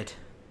has ended.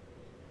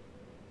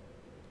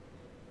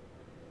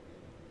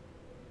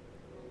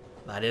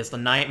 That is the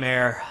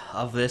nightmare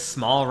of this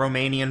small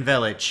Romanian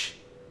village,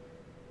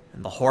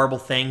 and the horrible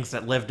things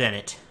that lived in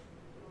it.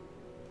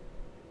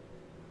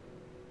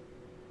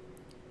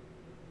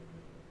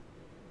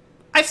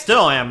 I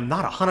still am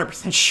not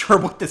 100% sure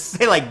what to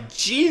say. Like,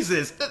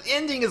 Jesus, the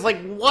ending is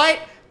like, what?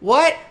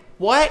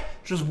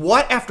 Just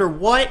what after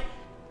what?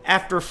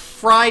 After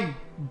fried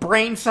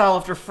brain cell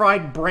after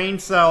fried brain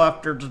cell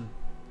after just...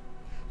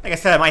 Like I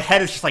said, my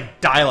head is just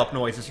like dial-up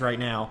noises right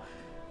now.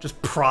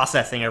 Just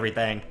processing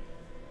everything.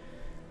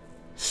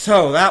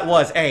 So, that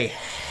was a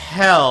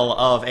hell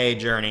of a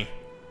journey.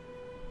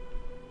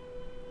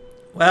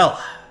 Well,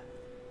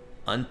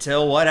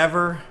 until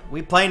whatever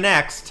we play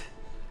next,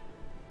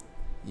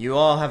 you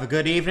all have a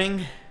good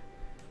evening,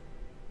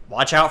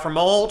 watch out for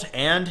mold,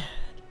 and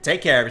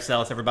take care of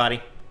yourselves,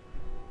 everybody.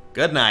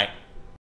 Good night.